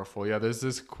 very powerful. Yeah, there's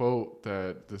this quote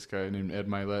that this guy named Ed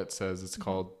Milet says. It's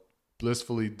called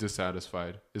blissfully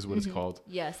dissatisfied is what it's called.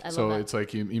 Yes, I love that. So it's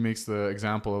like he makes the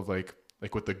example of like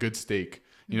with the good steak.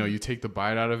 You know, you take the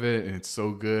bite out of it and it's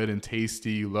so good and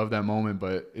tasty. You love that moment,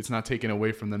 but it's not taken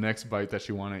away from the next bite that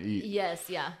you want to eat. Yes.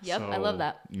 Yeah. Yep. So, I love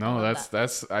that. No,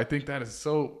 that's, I think that is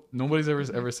so, nobody's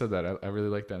ever said that. I really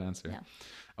like that answer. Yeah.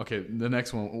 Okay. The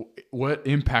next one, what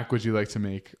impact would you like to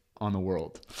make on the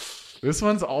world? This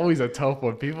one's always a tough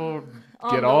one. People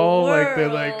get all like,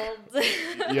 they're like,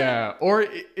 yeah. Or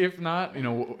if not, you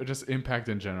know, just impact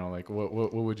in general. Like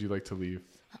what would you like to leave?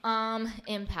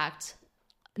 Impact.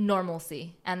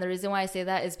 Normalcy. And the reason why I say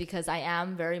that is because I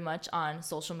am very much on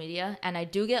social media and I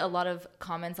do get a lot of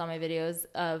comments on my videos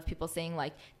of people saying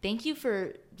like, thank you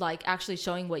for like actually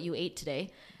showing what you ate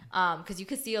today. Because you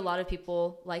could see a lot of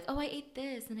people like, oh, I ate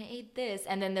this and I ate this.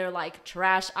 And then they're like,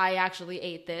 trash, I actually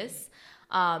ate this.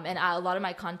 And a lot of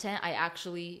my content, I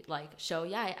actually like show,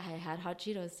 yeah, I had hot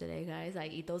Cheetos today, guys. I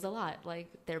eat those a lot. Like,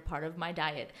 they're part of my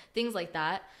diet, things like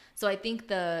that. So I think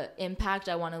the impact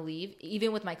I want to leave,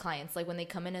 even with my clients, like when they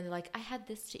come in and they're like, I had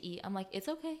this to eat. I'm like, it's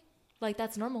okay. Like,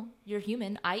 that's normal. You're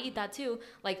human. I eat that too.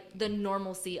 Like, the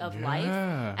normalcy of life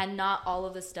and not all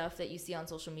of the stuff that you see on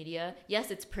social media.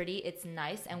 Yes, it's pretty. It's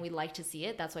nice. And we like to see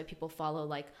it. That's why people follow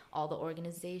like all the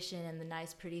organization and the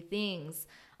nice, pretty things.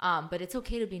 But it's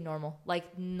okay to be normal,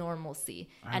 like normalcy,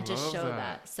 and to show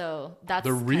that. So that's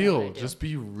the real, just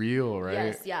be real, right?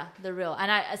 Yes, yeah, the real.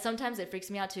 And I sometimes it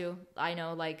freaks me out too. I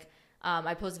know, like,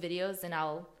 I post videos and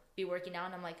I'll be working out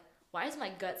and I'm like, why is my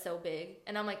gut so big?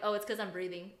 And I'm like, oh, it's because I'm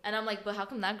breathing. And I'm like, but how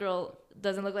come that girl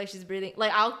doesn't look like she's breathing?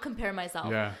 Like, I'll compare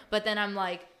myself. Yeah. But then I'm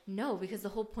like, no, because the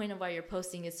whole point of why you're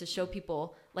posting is to show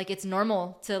people like it's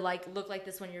normal to like look like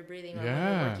this when you're breathing or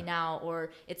when you're working out, or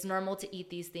it's normal to eat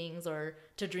these things or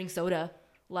to drink soda.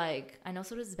 Like, I know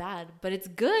soda's bad, but it's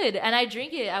good and I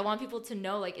drink it. I want people to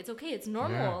know like it's okay, it's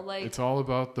normal. Yeah. Like, it's all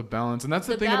about the balance. And that's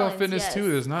the thing about fitness too.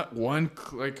 There's not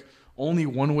only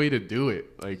one way to do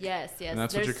it. Like, yes. And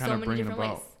that's what you're kind of bringing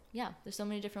about. Ways. Yeah, there's so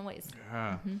many different ways.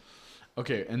 Yeah. Mm-hmm.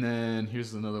 Okay, and then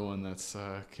here's another one that's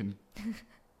can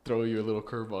throw you a little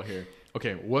curveball here.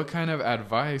 Okay, what kind of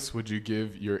advice would you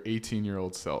give your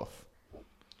 18-year-old self?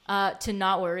 To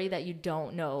not worry that you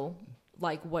don't know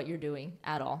like what you're doing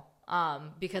at all.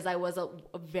 Because I was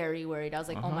very worried. I was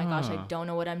like, oh my gosh, I don't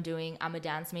know what I'm doing. I'm a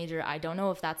dance major. I don't know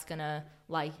if that's gonna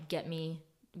like get me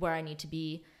where I need to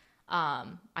be.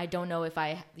 I don't know if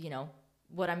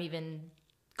what I'm even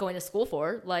going to school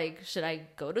for. Like, should I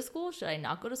go to school? Should I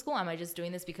not go to school? Am I just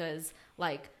doing this because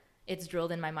like it's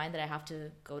drilled in my mind that I have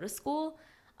to go to school?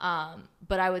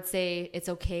 But I would say it's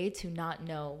okay to not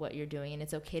know what you're doing and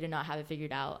it's okay to not have it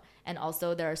figured out. And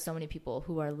also there are so many people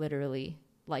who are literally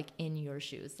like in your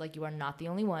shoes. Like, you are not the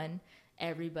only one.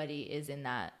 Everybody is in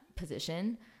that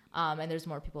position. And there's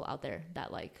more people out there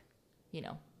that like,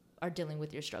 are dealing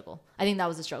with your struggle. I think that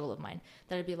was a struggle of mine,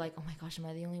 that I'd be like, oh my gosh, am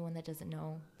I the only one that doesn't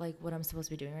know like what I'm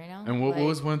supposed to be doing right now? And what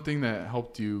was one thing that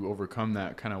helped you overcome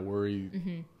that kind of worry?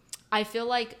 Mm-hmm. I feel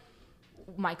like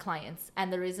my clients,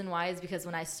 and the reason why is because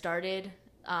when I started,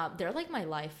 they're like my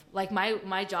life. Like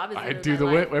my job is. I do the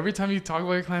way every time you talk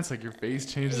about your clients, like your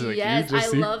face changes. Like, yes, I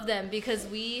love them because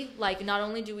we like not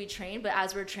only do we train, but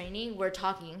as we're training, we're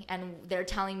talking, and they're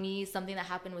telling me something that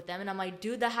happened with them, and I'm like,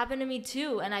 dude, that happened to me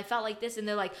too, and I felt like this, and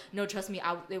they're like, no, trust me,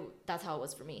 that's how it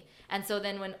was for me. And so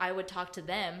then when I would talk to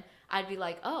them, I'd be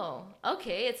like, oh,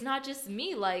 okay, it's not just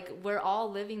me. Like, we're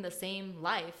all living the same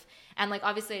life, and like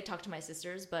obviously I talk to my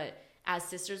sisters, but as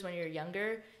sisters, when you're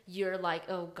younger, you're like,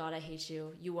 oh God, I hate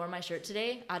you. You wore my shirt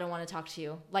today. I don't want to talk to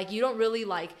you. Like, you don't really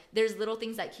like, there's little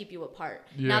things that keep you apart.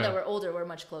 Yeah. Now that we're older, we're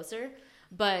much closer.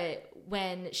 But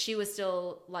when she was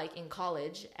still like in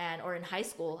college and or in high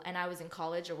school and I was in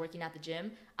college or working at the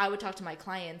gym, I would talk to my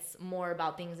clients more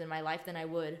about things in my life than I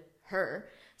would her.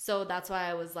 So that's why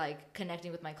I was like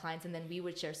connecting with my clients, and then we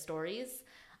would share stories.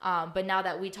 But now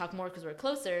that we talk more because we're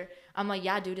closer, I'm like,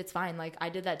 yeah, dude, it's fine. Like, I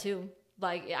did that too.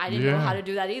 Like, I didn't know how to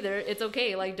do that either. It's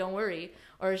okay. Like, don't worry.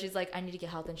 Or she's like, I need to get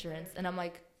health insurance. And I'm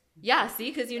like, yeah,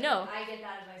 see, because you know. I get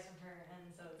that advice from her,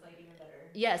 and so it's like even better.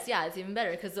 Yes, yeah, it's even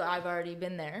better because I've already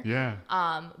been there. Yeah.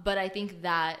 But I think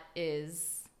that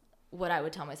is what I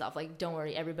would tell myself. Like, don't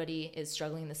worry, everybody is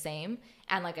struggling the same.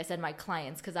 And like I said, my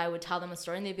clients, because I would tell them a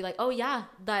story and they'd be like, oh yeah,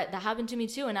 that happened to me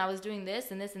too. And I was doing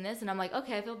this and this and this. And I'm like,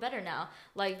 okay, I feel better now.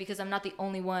 Like, because I'm not the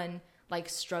only one like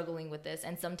struggling with this.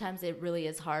 And sometimes it really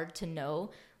is hard to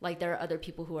know like there are other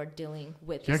people who are dealing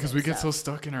with because we get so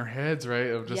stuck in our heads, right,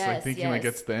 of just like thinking like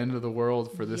it's the end of the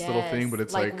world for this little thing, but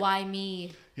it's like why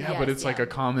me? But it's like a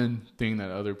common thing that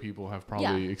other people have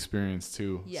probably experienced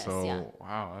too.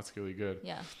 Wow, that's really good.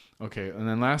 Okay, and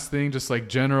then last thing, just like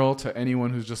general to anyone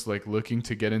who's just like looking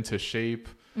to get into shape,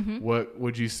 what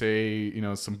would you say, you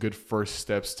know, some good first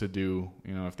steps to do,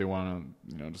 you know, if they want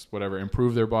to, you know, just whatever,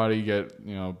 improve their body, get,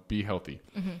 you know, be healthy?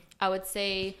 I would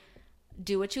say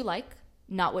do what you like,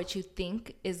 not what you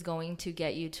think is going to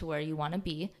get you to where you want to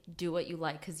be. Do what you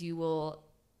like, because you will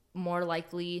more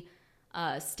likely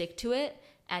stick to it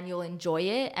and you'll enjoy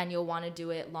it and you'll want to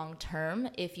do it long term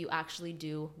if you actually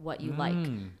do what you like.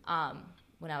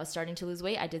 When I was starting to lose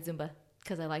weight, I did Zumba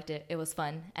because I liked it. It was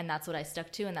fun. And that's what I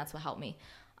stuck to, and that's what helped me.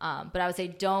 But I would say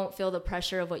don't feel the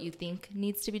pressure of what you think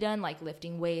needs to be done, like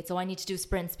lifting weights. Oh, I need to do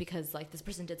sprints because like this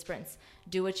person did sprints.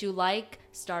 Do what you like.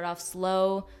 Start off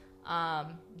slow.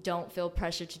 Don't feel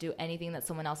pressure to do anything that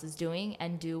someone else is doing,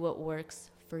 and do what works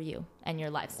for you and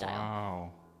your lifestyle.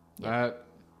 Wow. That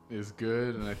is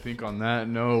good. And I think on that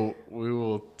note, we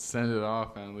will send it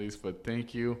off, Analise. But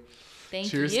thank you.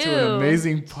 Cheers to an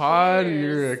amazing pod. Cheers.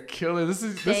 You're a killer. This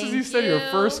is you said your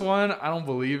first one. I don't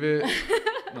believe it.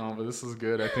 No, but this is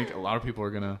good. I think a lot of people are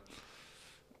gonna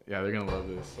they're gonna love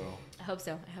this. So I hope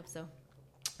so.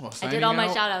 Well, I did all my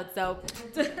shout outs, so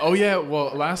oh yeah.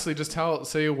 Well, lastly, just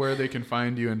say where they can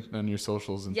find you and your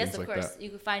socials and things like that. Yes, of course. You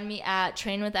can find me at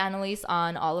Train with Analise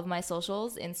on all of my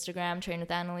socials: Instagram Train with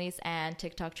Analise and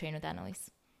TikTok Train with Analise.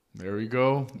 There we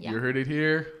go. You heard it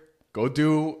here. Go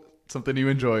do something you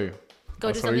enjoy.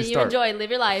 Go do something you enjoy.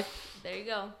 Live your life. There you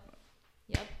go.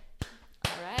 Yep.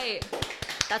 All right.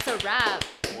 That's a wrap.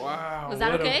 Wow. Was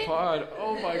that okay? A pod.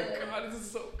 Oh my God, this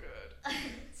is so good.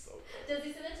 So good. Does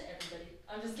he say that to everybody?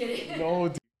 I'm just kidding. No,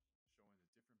 dude.